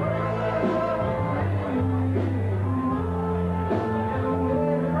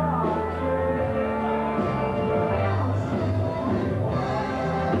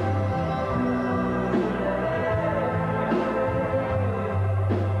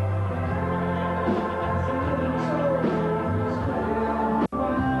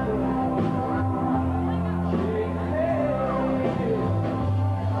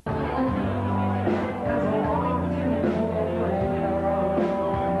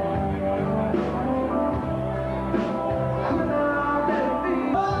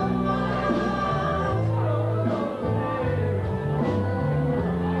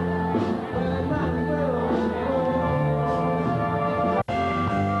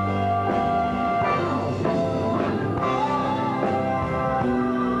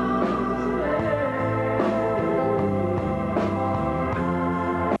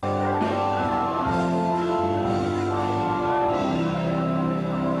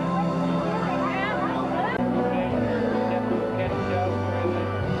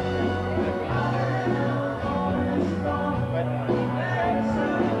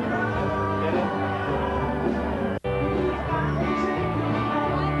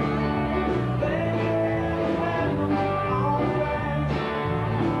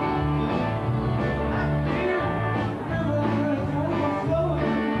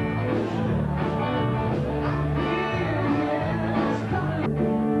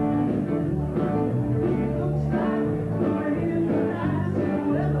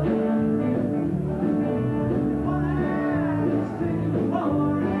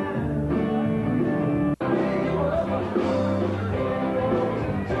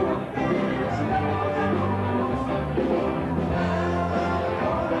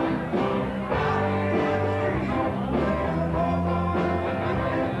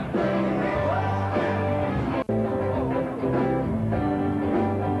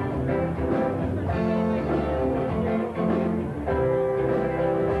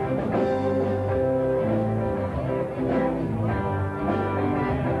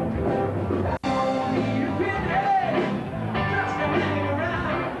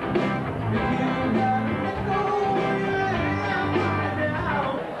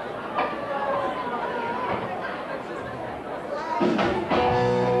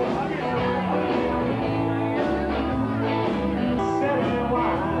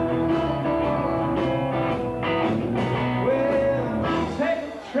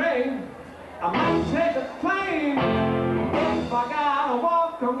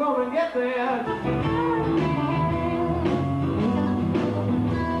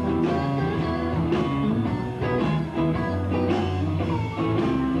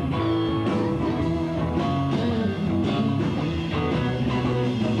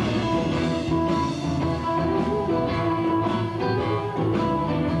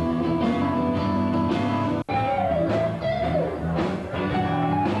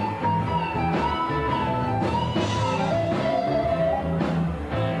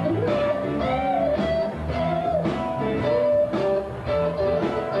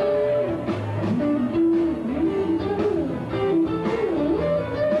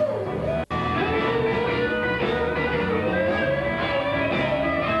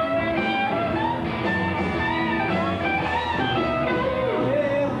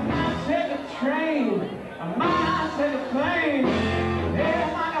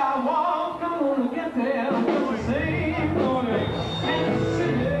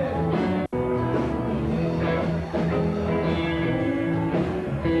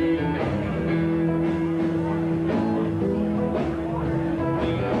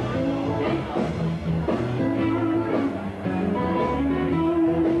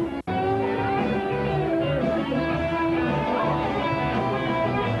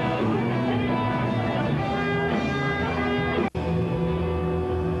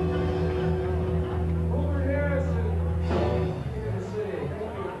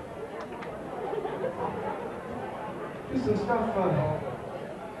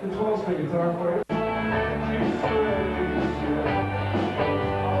 Controls the guitar for you.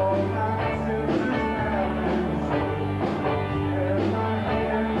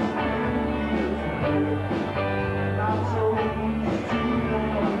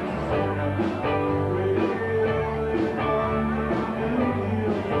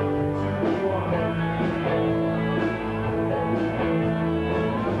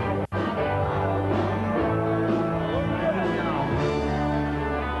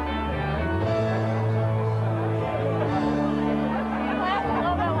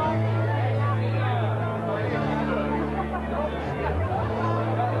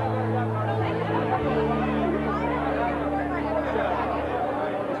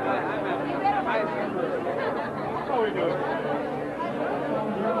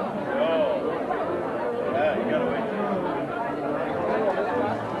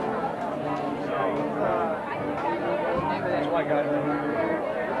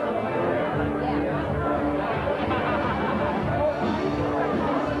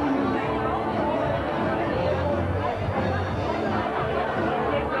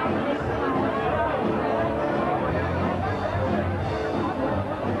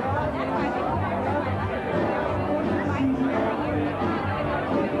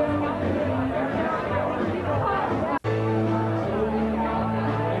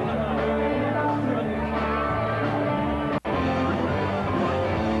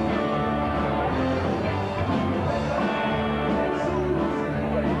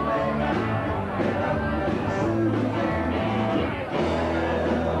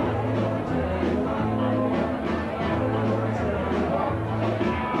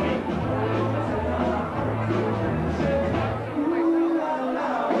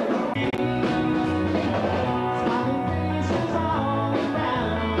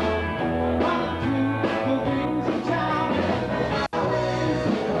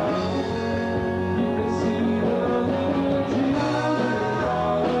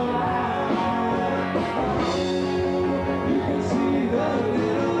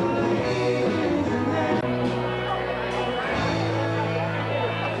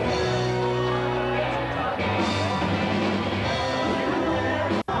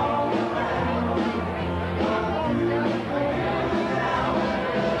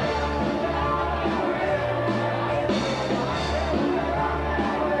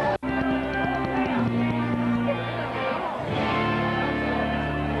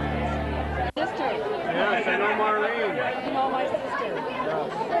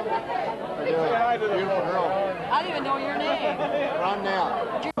 I don't even know your name. Ron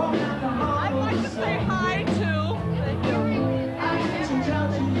now. I'd like to say hi to.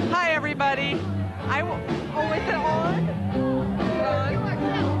 Hi, everybody. Oh, is it on?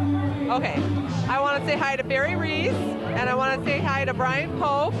 Okay. I want to say hi to Barry Reese, and I want to say hi to Brian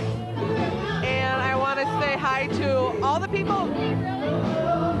Pope, and I want to say hi to all the people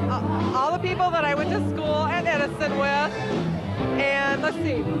that I went to school at Edison with. And let's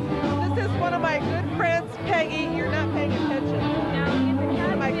see, this is one of my good friends, Peggy. You're not paying attention.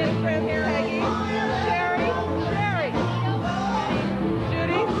 No, my good friend, Peggy. Sherry.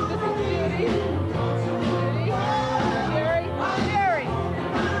 Judy, this is Judy. Sherry.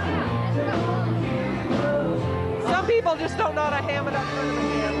 Some people just don't know how to ham it up for the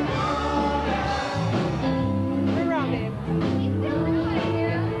camera. Turn around, Dave.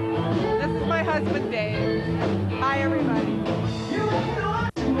 This is my husband, Dave. Hi, everybody.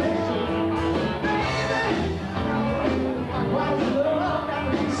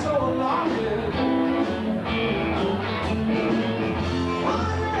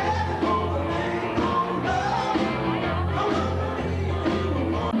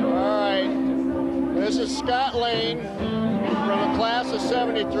 This is Scott Lane from the class of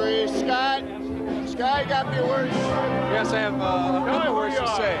 '73. Scott, you got me words? Yes, I have a couple words to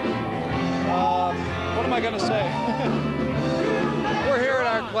say. What am I going to say? We're here at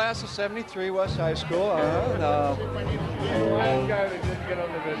our class of '73 West High School. We've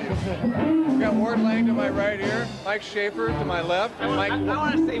got Ward Lang to my right here, Mike Schaefer to my left, and I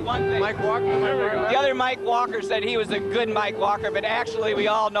want to say one thing. Mike Walker to my right. The other Mike Walker said he was a good Mike Walker, but actually we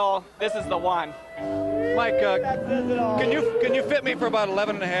all know this is the one. Mike, can you fit me for about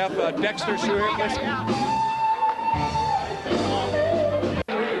 11 and a half Dexter shoe here, please?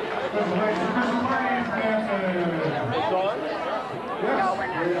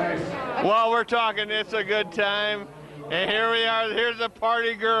 Well, we're talking, it's a good time. And here we are, here's the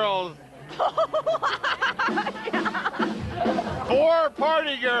party girls. 4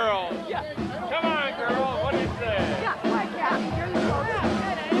 party girls. Yeah. Come on, girl, what do you say?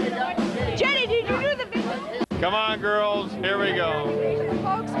 Jenny, did you do the video? Come on, girls, here we go.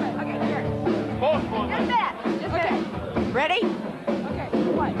 Folks, Ready? Okay,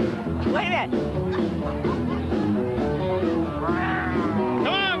 what? Wait a minute. Come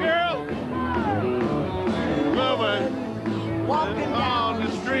on, girl. Woman. Walking down the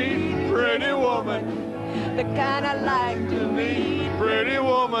street, pretty woman. The kind I like to meet. Pretty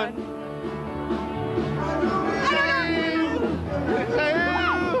woman.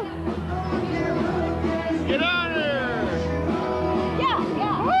 Get on here. Yeah,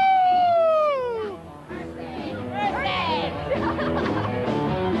 yeah. Woo!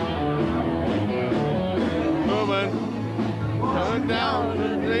 Woman, coming down the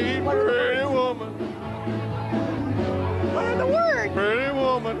street, pretty woman. What are the words? Pretty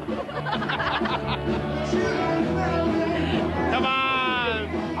woman. Come on.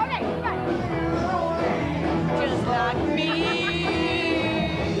 Okay, right. Just like me.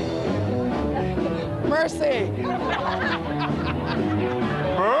 Mercy.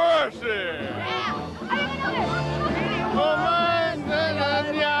 Mercy. Woman,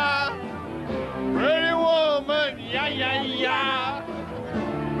 yeah. Pretty woman, yeah, yeah, yeah.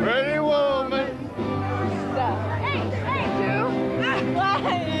 Pretty woman. Hey, Sue.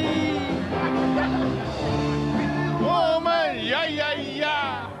 Woman, yeah, yeah,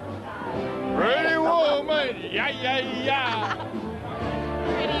 yeah. Pretty woman, yeah, yeah, yeah.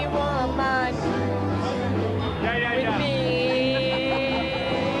 Pretty woman. Yeah, yeah, With yeah. me.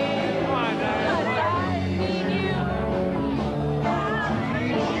 Come on, I need you.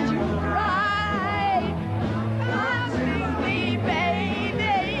 Need you right. Come with me,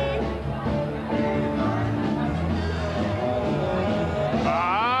 baby.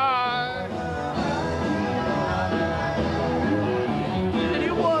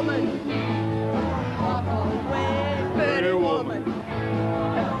 Pretty woman. Walk away, pretty woman.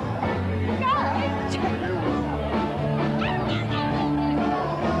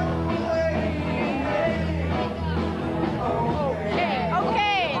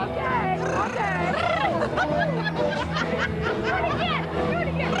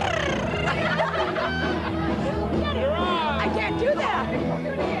 I can't do that. We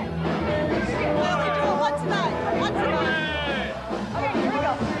only do it once a night. Once a night. Okay, here we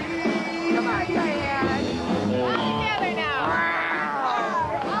go. Come on, Diane. All together now.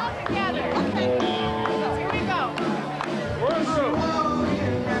 All together. Okay. Here we go. We're through.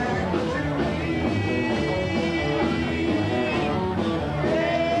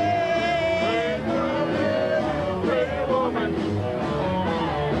 Pretty woman.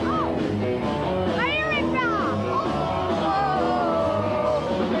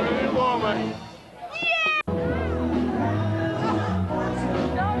 Pretty woman.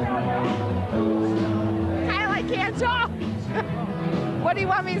 Kyle, I can't talk. What do you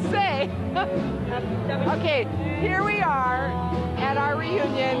want me to say? Okay, here we are at our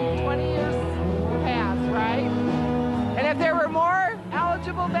reunion 20 years past, right? And if there were more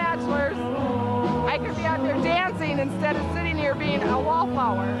eligible bachelors, I could be out there dancing instead of sitting here being a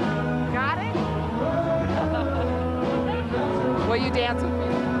wallflower. Got it? Will you dance with me?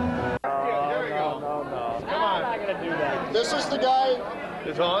 Come on. This is the guy.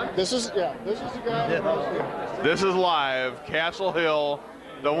 It's on? This is the guy. This is live, Castle Hill,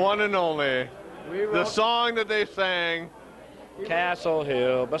 the one and only. The song that they sang. Castle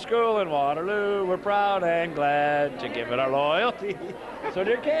Hill, by school in Waterloo, we're proud and glad to give it our loyalty. So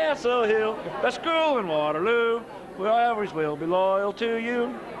dear Castle Hill, by school in Waterloo, we always will be loyal to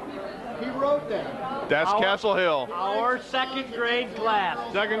you. He wrote that. That's Castle Hill. Our second grade class.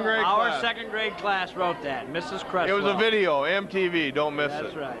 Second grade Our class. second grade class wrote that, Mrs. Cresswell. It was a video, MTV, don't miss it.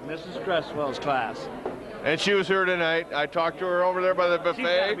 That's right, Mrs. Cresswell's class. And she was here tonight. I talked to her over there by the She's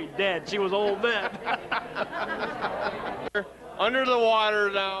gotta buffet. be dead. She was old then. Under the water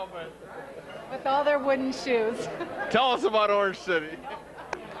now, but With all their wooden shoes. tell us about Orange City.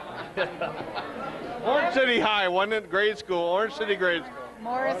 Orange City High, wasn't it? Grade school, Orange City grade school.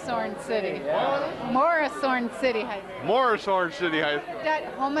 Morris Orange City. Morris Orange City High School. Morris Orange City High School.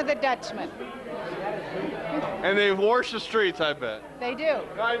 Home of the Dutchman. And they wash the streets, I bet. They do.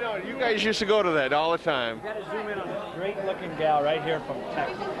 I know. You guys used to go to that all the time. You gotta zoom in on this great looking gal right here from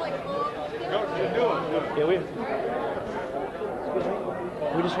Texas. Do it.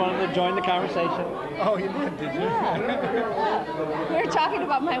 Yeah, we just wanted to join the conversation. Oh, you did you? We were talking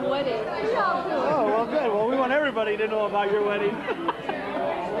about my wedding. Oh, well, good. Well, we want everybody to know about your wedding.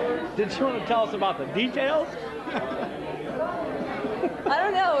 Did you want to tell us about the details? I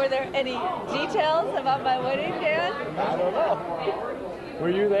don't know. Were there any details about my wedding, Dan? I don't know. Were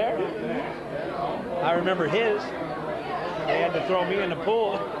you there? I remember his. They had to throw me in the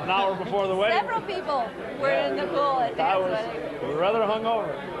pool an hour before the wedding. Several people were in the pool at I Dan's was wedding. rather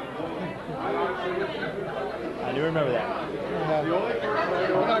hungover. I do remember that.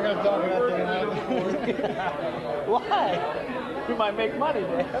 We're not going to talk about that. Why? We might make money,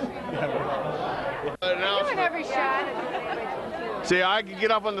 man. Doing every shot. See, I can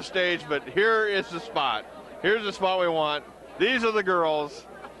get up on the stage, but here is the spot. Here's the spot we want. These are the girls.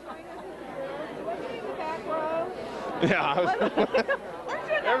 Yeah.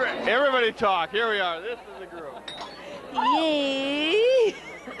 Everybody talk. Here we are. This is the group. Amy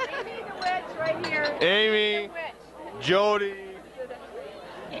the witch right here. Amy, Jody,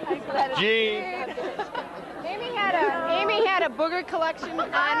 Jean. Amy had a booger collection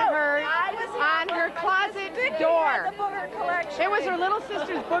on her closet door. It was her little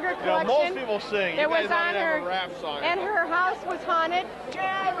sister's booger collection. You know, most people sing. It You was guys on only have her, a rap song. and her house was haunted.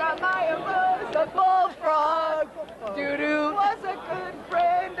 Jeremiah was a bullfrog. Doo-doo was a good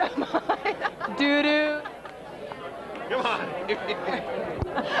friend of mine. Doo-doo. Come on.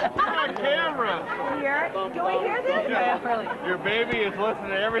 On camera. Do we hear this? Yeah. Really? Your baby is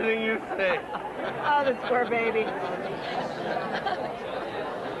listening to everything you say. Oh, this poor baby.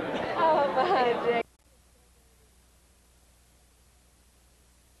 Oh, my.